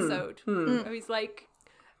episode. Where he's like,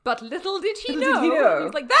 but little did he Little know. did he know.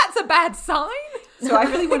 He's like, that's a bad sign. So I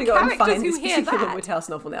really want to go and Characters find who this hear particular that. Woodhouse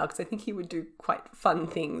novel now, because I think he would do quite fun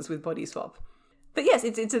things with body swap. But yes,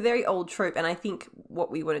 it's a very old trope, and I think what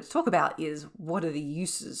we wanted to talk about is what are the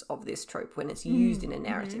uses of this trope when it's used in a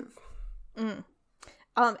narrative.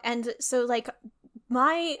 And so, like,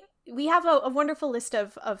 we have a wonderful list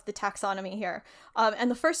of the taxonomy here.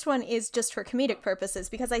 And the first one is just for comedic purposes,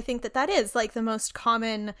 because I think that is, like, the most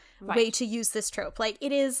common way to use this trope. Like,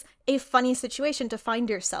 it is a funny situation to find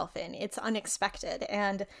yourself in. It's unexpected.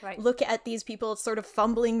 And look at these people sort of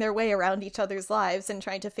fumbling their way around each other's lives and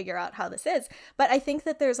trying to figure out how this is. But I think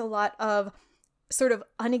that there's a lot of sort of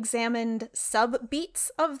unexamined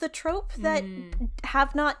sub-beats of the trope that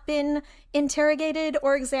have not been interrogated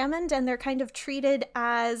or examined, and they're kind of treated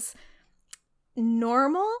as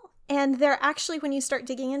normal, and they're actually, when you start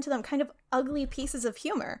digging into them, kind of ugly pieces of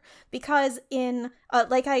humor, because in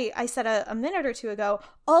like I said a minute or two ago,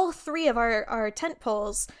 all three of our tent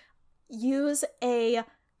poles use a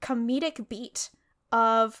comedic beat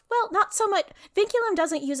of, well, not so much, Vinculum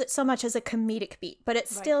doesn't use it so much as a comedic beat, but it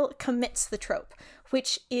still commits the trope,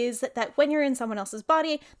 which is that when you're in someone else's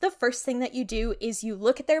body, the first thing that you do is you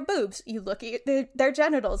look at their boobs, you look at their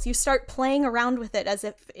genitals, you start playing around with it as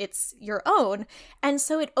if it's your own, and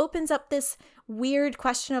so it opens up this weird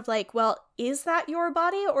question of, like, well, is that your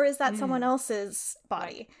body or is that someone else's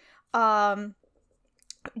body?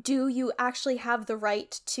 Do you actually have the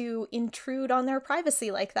right to intrude on their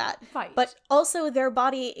privacy like that? Right. But also their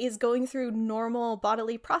body is going through normal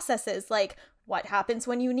bodily processes, like what happens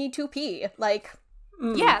when you need to pee? Like,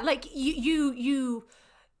 Yeah, like you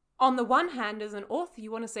on the one hand, as an author,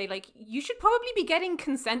 you want to say, like, you should probably be getting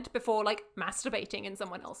consent before, like, masturbating in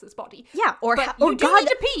someone else's body. Yeah, or But or you do God, need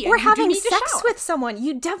to pee, and or you do having need to sex shower. with someone.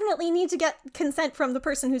 You definitely need to get consent from the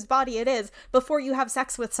person whose body it is before you have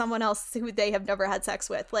sex with someone else who they have never had sex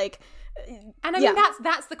with. Like, And I mean,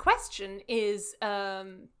 that's the question is,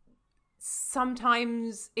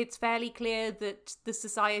 sometimes it's fairly clear that the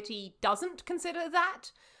society doesn't consider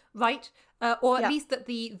that, right? Or at least that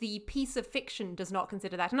the piece of fiction does not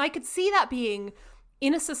consider that. And I could see that being,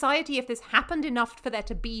 in a society, if this happened enough for there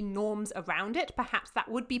to be norms around it, perhaps that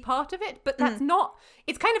would be part of it. But that's not,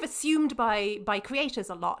 it's kind of assumed by creators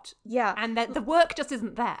a lot. Yeah. And that the work just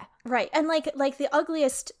isn't there. right. And like the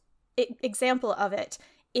ugliest example of it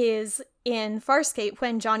is in Farscape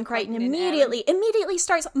when John Crichton Crichton and immediately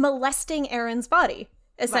starts molesting Aaron's body,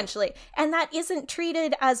 essentially. And that isn't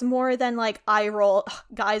treated as more than like eye roll. Ugh,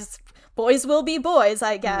 guys, boys will be boys,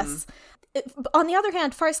 I guess. On the other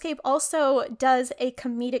hand, Farscape also does a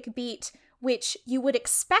comedic beat, which you would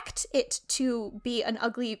expect it to be an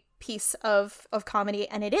ugly piece of comedy,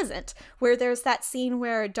 and it isn't. Where there's that scene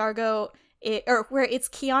where where it's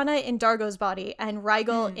Kiana in Dargo's body and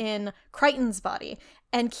Rigel in Crichton's body,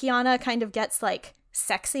 and Kiana kind of gets like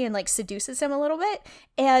sexy and like seduces him a little bit,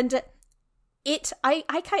 and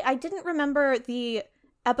I didn't remember the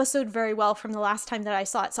episode very well from the last time that I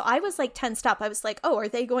saw it, so I was like tensed up. I was like, oh, are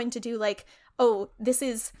they going to do like, oh, this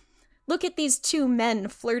is, look at these two men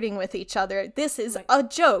flirting with each other, this is a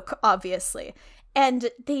joke, obviously.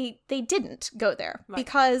 And they didn't go there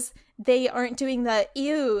because they aren't doing the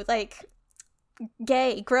ew, like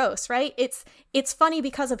gay, gross, right? It's funny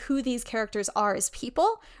because of who these characters are as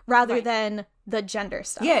people rather than the gender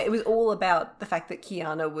stuff. Yeah, it was all about the fact that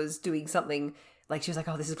Kiana was doing something, like she was like,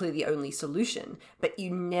 oh, this is clearly the only solution. But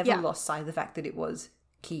you never lost sight of the fact that it was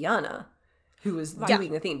Kiana who was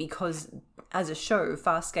doing the thing, because as a show,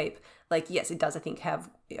 Farscape, like, yes, it does, I think, have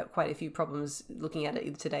quite a few problems looking at it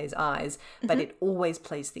in today's eyes, but it always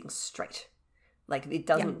plays things straight. Like, it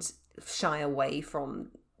doesn't shy away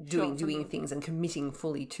from doing things and committing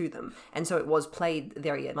fully to them. And so it was played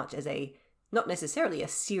very much as a, not necessarily a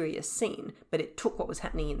serious scene, but it took what was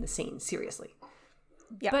happening in the scene seriously.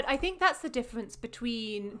 Yeah. But I think that's the difference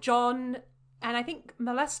between John, and I think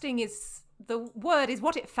molesting is, the word is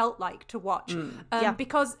what it felt like to watch.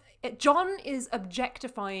 Because John is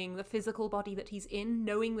objectifying the physical body that he's in,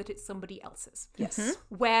 knowing that it's somebody else's. Yes.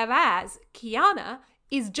 Whereas Kiana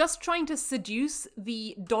is just trying to seduce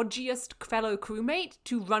the dodgiest fellow crewmate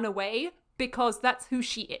to run away because that's who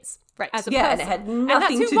she is. Right. As a Yeah, person. and it had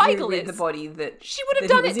nothing to do Rigel with is. the body that She would have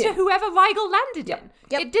that done he it was to in. whoever Rigel landed in.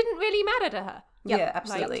 Yep. It didn't really matter to her. Yeah,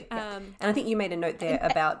 absolutely. Right. And I think you made a note there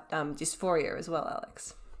about dysphoria as well,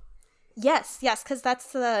 Alex. Yes, because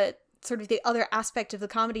that's the sort of the other aspect of the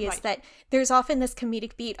comedy is that there's often this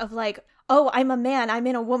comedic beat of like, oh, I'm a man, I'm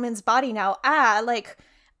in a woman's body now.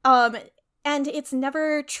 And it's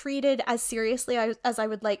never treated as seriously as I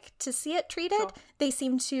would like to see it treated. Sure. They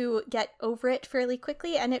seem to get over it fairly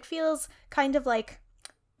quickly, and it feels kind of like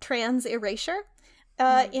trans erasure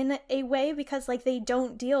in a way, because like they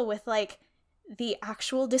don't deal with like the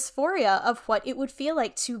actual dysphoria of what it would feel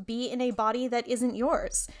like to be in a body that isn't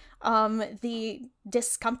yours. The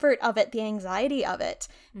discomfort of it, the anxiety of it.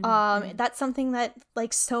 That's something that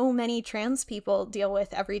like so many trans people deal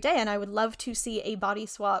with every day, and I would love to see a body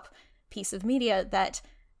swap piece of media that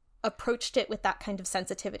approached it with that kind of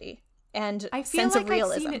sensitivity and I feel sense like of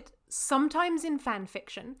realism. I've seen it sometimes in fan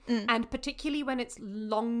fiction, and particularly when it's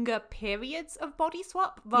longer periods of body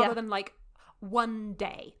swap rather than like one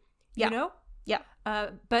day, you know? Yeah.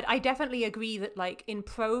 But I definitely agree that like in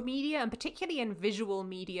pro media, and particularly in visual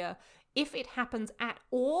media, if it happens at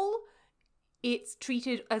all, it's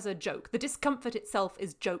treated as a joke. The discomfort itself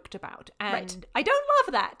is joked about. And I don't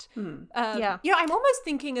love that. You know, I'm almost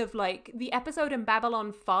thinking of like the episode in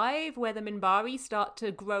Babylon 5 where the Minbari start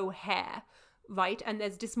to grow hair, right? And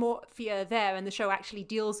there's dysmorphia there, and the show actually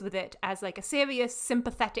deals with it as like a serious,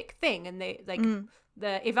 sympathetic thing. And they like...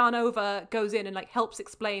 The Ivanova goes in and like helps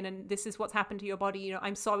explain, and this is what's happened to your body. You know,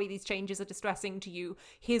 I'm sorry these changes are distressing to you.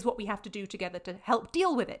 Here's what we have to do together to help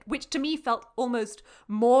deal with it, which to me felt almost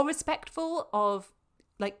more respectful of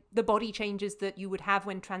like the body changes that you would have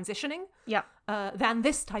when transitioning than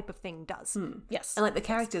this type of thing does. Yes. And like the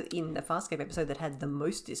character in the Farscape episode that had the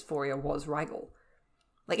most dysphoria was Rigel.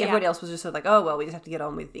 Like everybody else was just sort of like, oh, well, we just have to get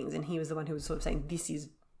on with things. And he was the one who was sort of saying, this is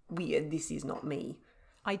weird. This is not me.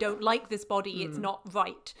 I don't like this body. It's not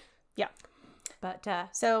right. Yeah. But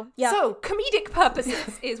So comedic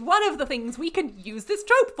purposes is one of the things we can use this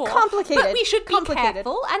trope for. Complicated. But we should be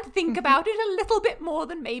careful and think about it a little bit more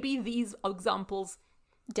than maybe these examples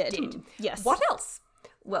did. Yes. What else?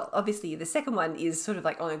 Well, obviously, the second one is sort of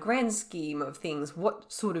like on a grand scheme of things,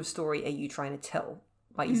 what sort of story are you trying to tell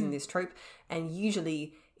by using this trope? And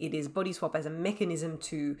usually it is body swap as a mechanism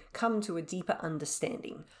to come to a deeper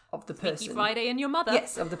understanding of the person. Freaky Friday and your mother.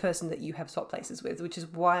 Yes, of the person that you have swapped places with, which is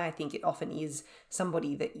why I think it often is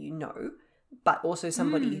somebody that you know, but also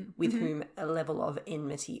somebody with whom a level of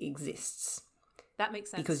enmity exists. That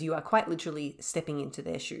makes sense. Because you are quite literally stepping into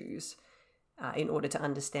their shoes in order to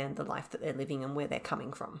understand the life that they're living and where they're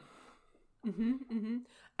coming from.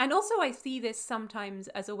 And also I see this sometimes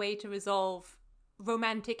as a way to resolve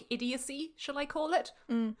romantic idiocy, shall I call it?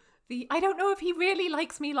 The I don't know if he really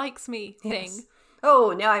likes me thing. Yes.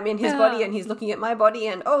 Oh, now I'm in his body and he's looking at my body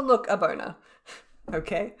and, oh, look, a boner.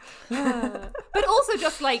 Okay. But also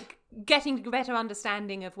just like getting a better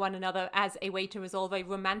understanding of one another as a way to resolve a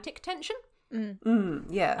romantic tension.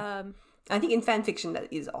 Yeah. I think in fan fiction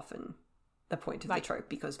that is often the point of the trope,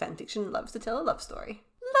 because fan fiction loves to tell a love story.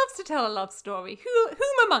 Loves to tell a love story.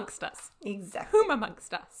 Whom amongst us? Exactly. Whom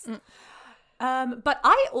amongst us? But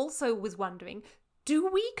I also was wondering, do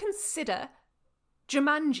we consider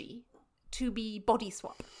Jumanji to be body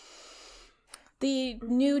swap? The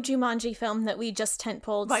new Jumanji film that we just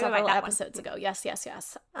tentpoled several episodes ago. Yes.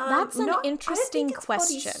 That's an interesting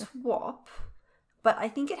question. Body swap, but I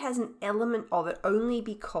think it has an element of it only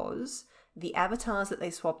because the avatars that they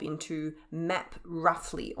swap into map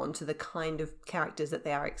roughly onto the kind of characters that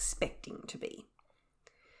they are expecting to be.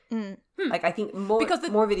 Like, I think more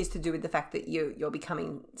of it is to do with the fact that you're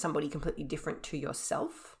becoming somebody completely different to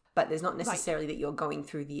yourself, but there's not necessarily that you're going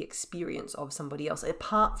through the experience of somebody else,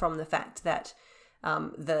 apart from the fact that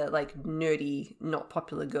the like nerdy, not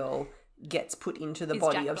popular girl gets put into the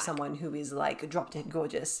body of someone who is like drop dead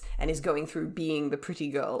gorgeous and is going through being the pretty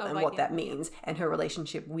girl what that means and her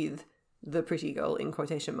relationship with the pretty girl in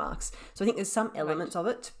quotation marks. So I think there's some elements of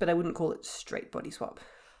it, but I wouldn't call it straight body swap.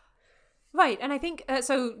 Right, and I think,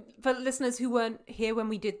 so for listeners who weren't here when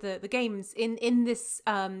we did the games, in this,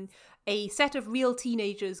 a set of real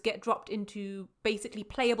teenagers get dropped into basically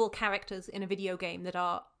playable characters in a video game that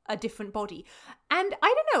are a different body. And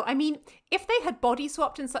I don't know, I mean, if they had body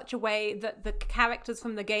swapped in such a way that the characters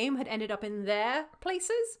from the game had ended up in their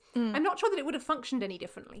places, I'm not sure that it would have functioned any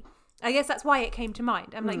differently. I guess that's why it came to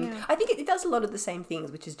mind. I'm like, I think it does a lot of the same things,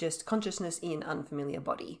 which is just consciousness in unfamiliar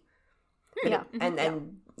body.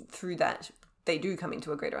 And through that, they do come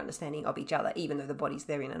into a greater understanding of each other, even though the bodies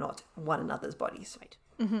they're in are not one another's bodies. Right.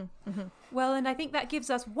 Well, and I think that gives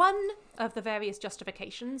us one of the various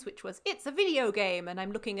justifications, which was, it's a video game, and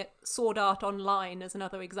I'm looking at Sword Art Online as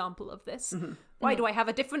another example of this. Why do I have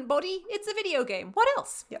a different body? It's a video game. What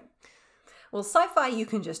else? Yeah. Well, sci-fi, you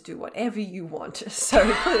can just do whatever you want. So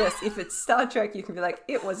if it's Star Trek, you can be like,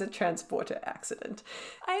 it was a transporter accident.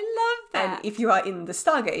 I love that. And if you are in the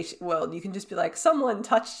Stargate world, you can just be like, someone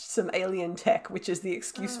touched some alien tech, which is the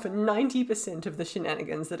excuse for 90% of the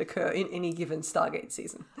shenanigans that occur in any given Stargate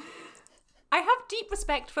season. I have deep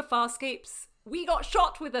respect for Farscape's we got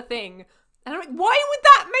shot with a thing. And I'm like, why would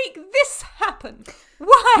that make this happen?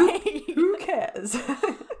 Why? Who cares?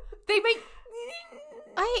 They make...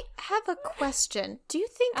 I have a question. Do you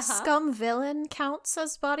think Scum Villain counts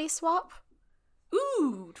as body swap?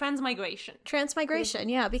 Ooh, transmigration. Transmigration,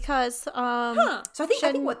 yeah, because So I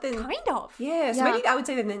think what then kind of. Yeah, so maybe I would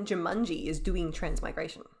say that then Jumanji is doing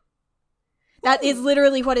transmigration. That is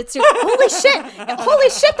literally what it's doing. Holy shit! Holy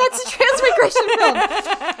shit, that's a transmigration film!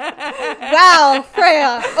 Wow,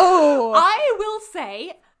 Freya. Oh. I will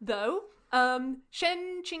say, though,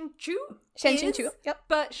 Shen Qingchu is, yep.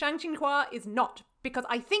 But Shang Qinghua is not. Because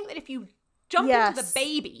I think that if you jump into the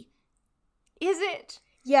baby, is it?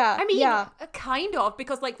 Yeah, I mean, yeah. Kind of,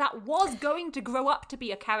 because like that was going to grow up to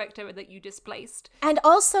be a character that you displaced. And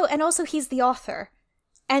also he's the author.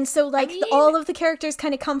 And so like all of the characters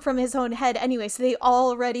kind of come from his own head anyway, so they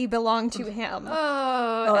already belong to him.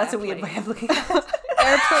 Oh, that's a weird way of looking at it.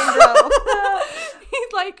 Airplane Bro.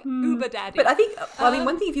 He's like Uber Daddy. But I think, I mean,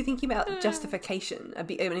 one thing if you're thinking about justification,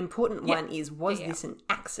 an important one is, was this an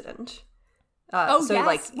accident?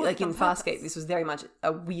 Like in Farscape, this was very much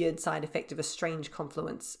a weird side effect of a strange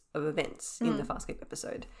confluence of events in the Farscape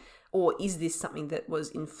episode. Or is this something that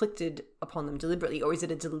was inflicted upon them deliberately, or is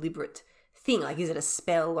it a deliberate thing? Like, is it a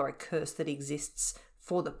spell or a curse that exists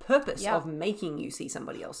for the purpose of making you see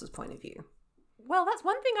somebody else's point of view? Well, that's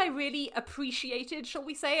one thing I really appreciated, shall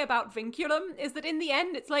we say, about Vinculum, is that in the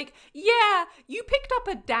end it's like, yeah, you picked up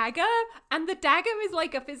a dagger, and the dagger is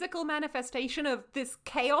like a physical manifestation of this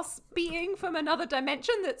chaos being from another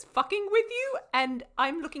dimension that's fucking with you, and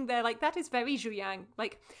I'm looking there like, that is very Zhu Yang.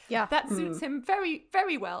 Like, Yeah. that suits him very,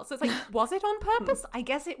 very well. So it's like, was it on purpose? I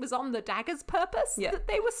guess it was on the dagger's purpose that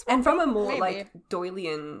they were swapping. And from a more Maybe. like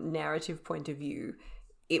Doylean narrative point of view,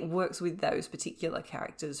 it works with those particular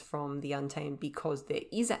characters from The Untamed because there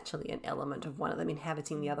is actually an element of one of them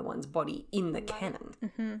inhabiting the other one's body in the canon.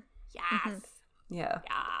 Yes. Yeah.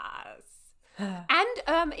 Yes.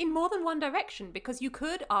 And in more than one direction, because you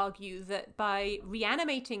could argue that by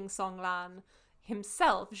reanimating Song Lan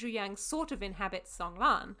himself, Zhu Yang sort of inhabits Song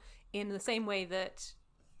Lan in the same way that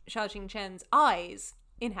Shao Jing Chen's eyes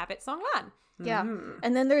inhabit Song Lan. Yeah.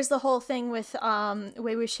 And then there's the whole thing with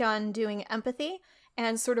Wei Wuxian doing empathy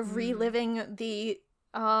and sort of reliving the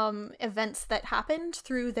events that happened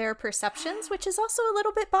through their perceptions, which is also a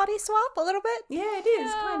little bit body swap, a little bit. Yeah, it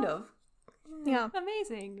is, kind of. Yeah.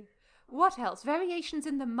 Amazing. What else? Variations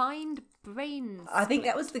in the mind-brain. I think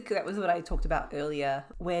that was what I talked about earlier,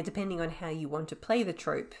 where depending on how you want to play the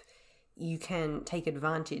trope, you can take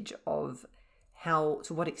advantage of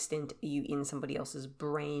to what extent are you in somebody else's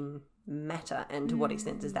brain matter, and to what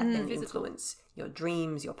extent does that then influence your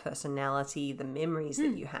dreams, your personality, the memories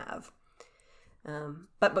that you have.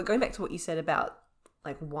 But going back to what you said about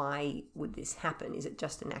like, why would this happen? Is it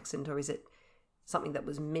just an accident, or is it something that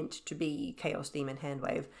was meant to be Chaos Demon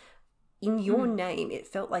Handwave? In your name, it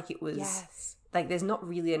felt like it was like there's not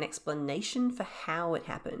really an explanation for how it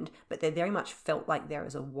happened, but there very much felt like there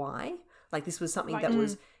is a why. Like this was something that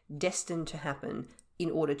was destined to happen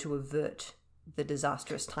in order to avert the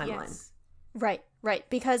disastrous timeline. Yes. Right.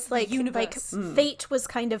 Because like fate was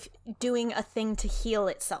kind of doing a thing to heal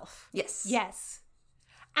itself. Yes.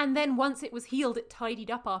 And then once it was healed, it tidied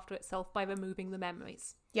up after itself by removing the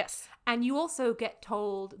memories. Yes. And you also get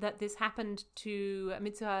told that this happened to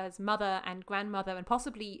Mitsuha's mother and grandmother, and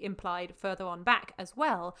possibly implied further on back as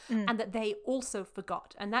well, and that they also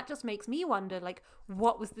forgot. And that just makes me wonder, like,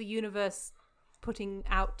 what was the universe putting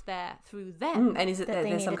out there through them? And is it that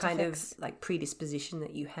there's some kind fix. of like predisposition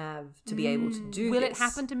that you have to be able to do Will this? it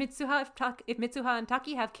happen to Mitsuha if Mitsuha and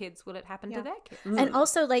Taki have kids? Will it happen to their kids? And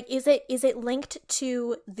also, like, is it linked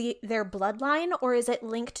to their bloodline, or is it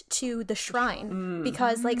linked to the shrine?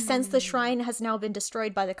 Because like, since the shrine has now been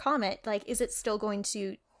destroyed by the comet, like, is it still going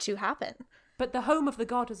to happen? But the home of the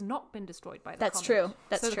god has not been destroyed by the That's comet. true.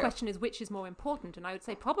 That's so true. the question is, which is more important? And I would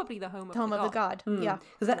say probably the home of Home the of the god. Yeah.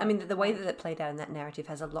 Because that, I mean, the way that it played out in that narrative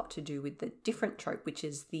has a lot to do with the different trope, which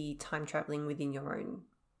is the time traveling within your own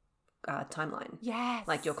timeline. Yes.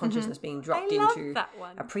 Like your consciousness being dropped I love into that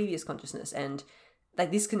one. a previous consciousness, and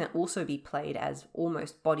like this can also be played as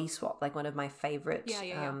almost body swap. Like one of my favorite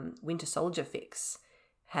Winter Soldier fics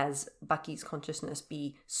has Bucky's consciousness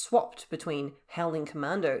be swapped between Howling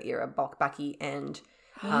Commando era Bucky and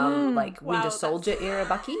Winter Soldier era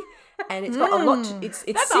Bucky. And it's got a lot it's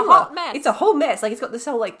That's similar. a hot mess. It's a whole mess. Like it's got this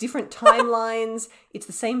whole like different timelines. It's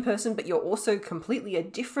the same person, but you're also completely a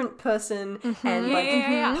different person, and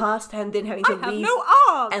past, and then having to leave no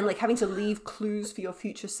arm. and like having to leave clues for your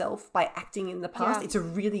future self by acting in the past. Yeah. It's a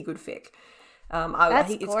really good fic. I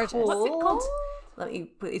think it's gorgeous. called. What's it called?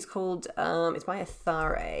 It's called. It's by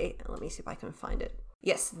Athare. Let me see if I can find it.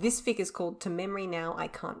 Yes, this fic is called "To Memory Now I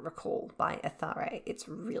Can't Recall" by Athare. It's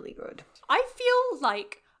really good. I feel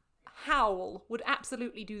like Howl would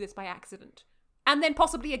absolutely do this by accident. And then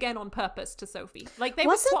possibly again on purpose to Sophie. Like they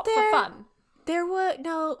would Wasn't swap there- for fun. There were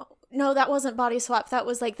no, that wasn't body swap. That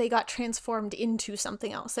was like they got transformed into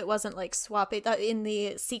something else. It wasn't like swap. In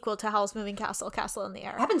the sequel to Howl's Moving Castle, Castle in the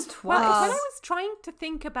Air. It happens Well, twice. when I was trying to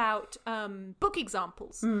think about book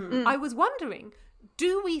examples, I was wondering,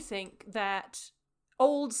 do we think that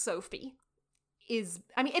old Sophie is...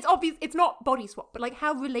 I mean, it's obvious, it's not body swap, but like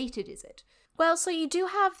how related is it? Well, so you do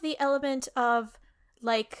have the element of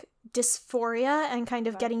like dysphoria and kind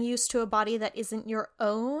of getting used to a body that isn't your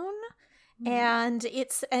own. And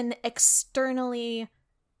it's an externally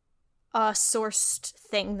sourced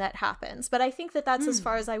thing that happens. But I think that that's as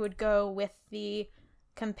far as I would go with the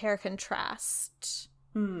compare-contrast.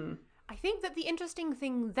 I think that the interesting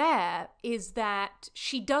thing there is that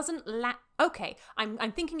she doesn't Okay,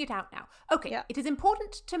 I'm thinking it out now. Okay, Yeah. It is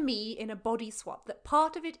important to me in a body swap that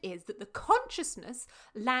part of it is that the consciousness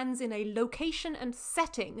lands in a location and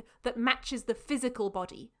setting that matches the physical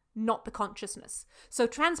body, not the consciousness. So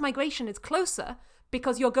transmigration is closer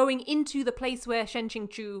because you're going into the place where Shen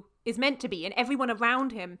Qingchu is meant to be, and everyone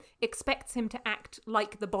around him expects him to act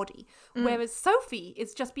like the body. Whereas Sophie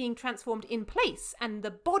is just being transformed in place, and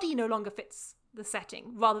the body no longer fits the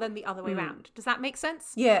setting rather than the other way around. Does that make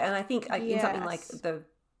sense? Yeah, and I think in something like Yes. the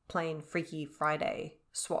plain Freaky Friday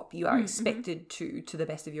swap, you are expected to the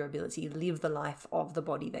best of your ability, live the life of the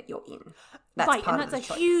body that you're in. That's right, part and of that's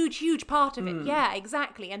the a trope. huge part of it. Yeah,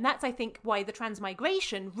 exactly. And that's, I think, why the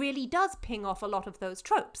transmigration really does ping off a lot of those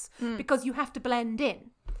tropes, because you have to blend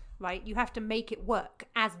in, right? You have to make it work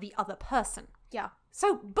as the other person. Yeah.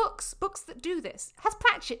 So books that do this. Has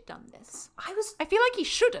Pratchett done this? I I feel like he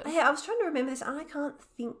should have. Yeah, I was trying to remember this, and I can't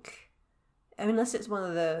think. I mean, unless it's one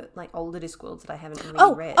of the like older Discworlds that I haven't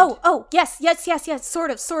really read. Yes.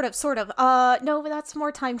 Sort of. No, but that's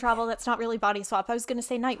more time travel. That's not really body swap. I was going to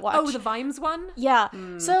say Night Watch. Oh, the Vimes one? Yeah.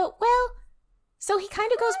 So he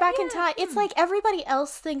kind of goes back in time. It's like everybody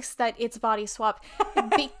else thinks that it's body swap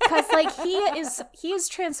because like he is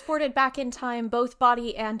transported back in time, both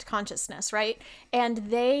body and consciousness, right? And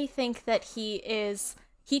they think that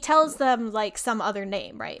he tells them like some other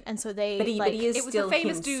name, right? And so they But he is It was still the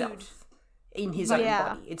famous himself dude. in his own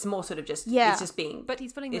Yeah. body. It's more sort of just Yeah. it's just being But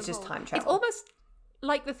he's filling it's the just role. time travel. It's almost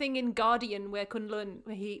like the thing in Guardian where Kunlun,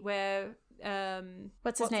 where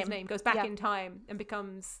What's his name? goes back Yeah. in time and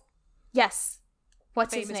becomes Yes.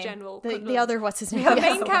 What's famous his name? general. The Kunlun. other what's his name? The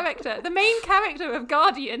Yes. main character of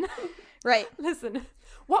Guardian. Right. Listen,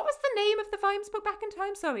 what was the name of the Vimes book back in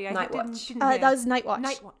time? Sorry, I Night didn't Watch. hear. That was Night Watch.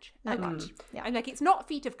 Night Watch. Yeah. I'm like, it's not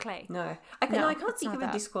Feet of Clay. No, No, I can't it's think not of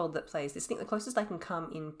a that. Discworld that plays this. I think the closest I can come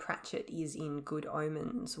in Pratchett is in Good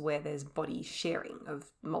Omens, where there's body sharing of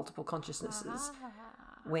multiple consciousnesses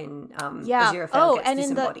when Yeah. Aziraphale gets and in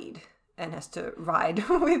the- disembodied and has to ride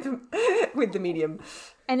with the medium.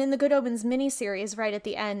 And in the Good Omens miniseries, right at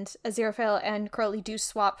the end, Aziraphale and Crowley do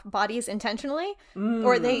swap bodies intentionally,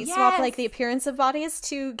 or they swap Yes. like the appearance of bodies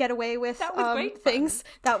to get away with That was great fun. things.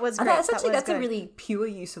 That was And great. essentially, that's good. a really pure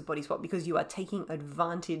use of body swap because you are taking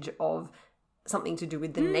advantage of something to do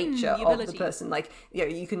with the nature the of the ability. person. Like, you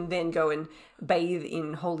know, you can then go and bathe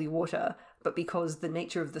in holy water, but because the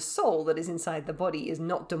nature of the soul that is inside the body is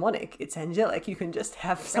not demonic, it's angelic, you can just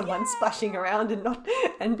have someone splashing around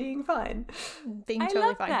and being fine. being I totally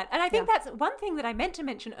love fine. that. And I think that's one thing that I meant to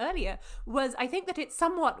mention earlier was I think that it's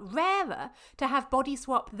somewhat rarer to have body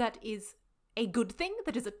swap that is a good thing,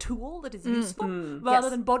 that is a tool, that is useful, rather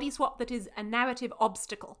Yes. than body swap that is a narrative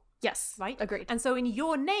obstacle, Yes, right? Agreed. And so in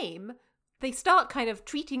Your Name, they start kind of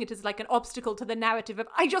treating it as like an obstacle to the narrative of,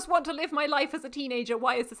 I just want to live my life as a teenager,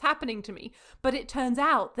 why is this happening to me? But it turns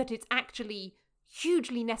out that it's actually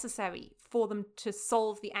hugely necessary for them to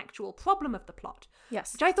solve the actual problem of the plot.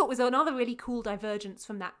 Yes. Which I thought was another really cool divergence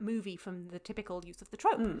from that movie, from the typical use of the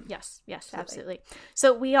trope. Yes, absolutely.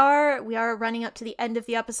 So we are running up to the end of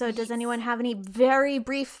the episode. Does anyone have any very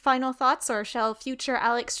brief final thoughts, or shall future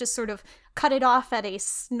Alex just sort of cut it off at a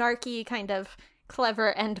snarky kind of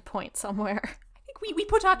clever end point somewhere? I think we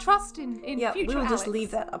put our trust in Yeah, future we will just Alex.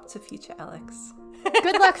 leave that up to future Alex.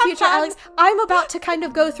 Good luck, future Alex. I'm about to kind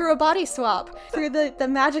of go through a body swap through the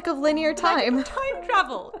magic of linear time. Time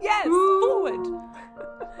travel! Yes! Forward!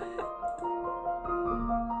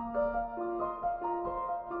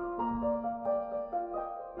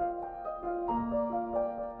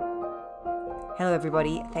 Hello,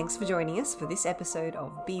 everybody. Thanks for joining us for this episode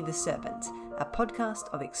of Be the Serpent, a podcast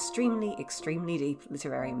of extremely, extremely deep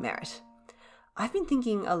literary merit. I've been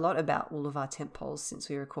thinking a lot about all of our tentpoles since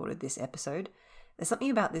we recorded this episode. There's something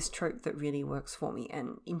about this trope that really works for me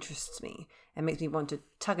and interests me and makes me want to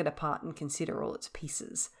tug it apart and consider all its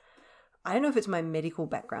pieces. I don't know if it's my medical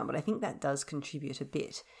background, but I think that does contribute a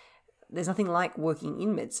bit. There's nothing like working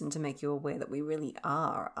in medicine to make you aware that we really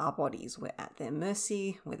are our bodies. We're at their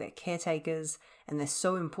mercy, we're their caretakers, and they're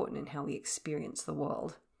so important in how we experience the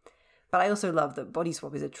world. But I also love that body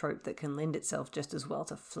swap is a trope that can lend itself just as well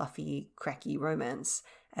to fluffy, cracky romance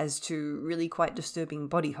as to really quite disturbing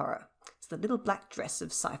body horror. It's the little black dress of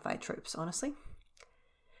sci-fi tropes, honestly.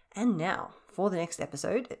 And now, for the next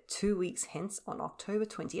episode, 2 weeks hence on October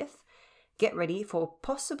 20th, get ready for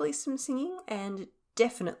possibly some singing and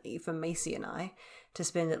definitely for Macy and I to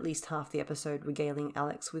spend at least half the episode regaling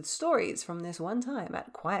Alex with stories from this one time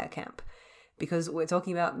at choir camp, because we're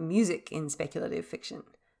talking about music in speculative fiction.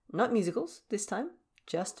 Not musicals this time,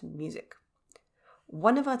 just music.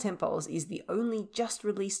 One of our tentpoles is the only just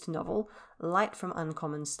released novel, Light from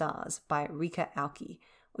Uncommon Stars by Rika Aoki,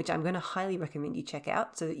 which I'm going to highly recommend you check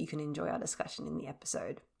out so that you can enjoy our discussion in the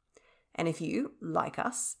episode. And if you, like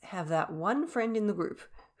us, have that one friend in the group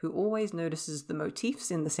who always notices the motifs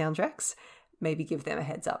in the soundtracks, maybe give them a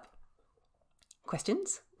heads up.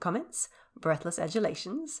 Questions, comments, breathless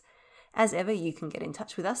adulations? As ever, you can get in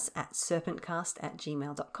touch with us at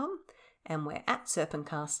serpentcast@gmail.com, and we're at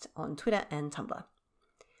serpentcast on Twitter and Tumblr.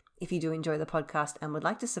 If you do enjoy the podcast and would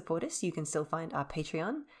like to support us, you can still find our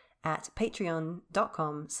Patreon at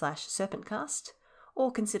patreon.com/serpentcast,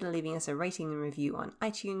 or consider leaving us a rating and review on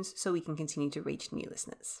iTunes so we can continue to reach new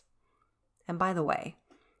listeners. And by the way,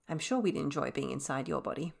 I'm sure we'd enjoy being inside your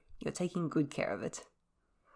body. You're taking good care of it.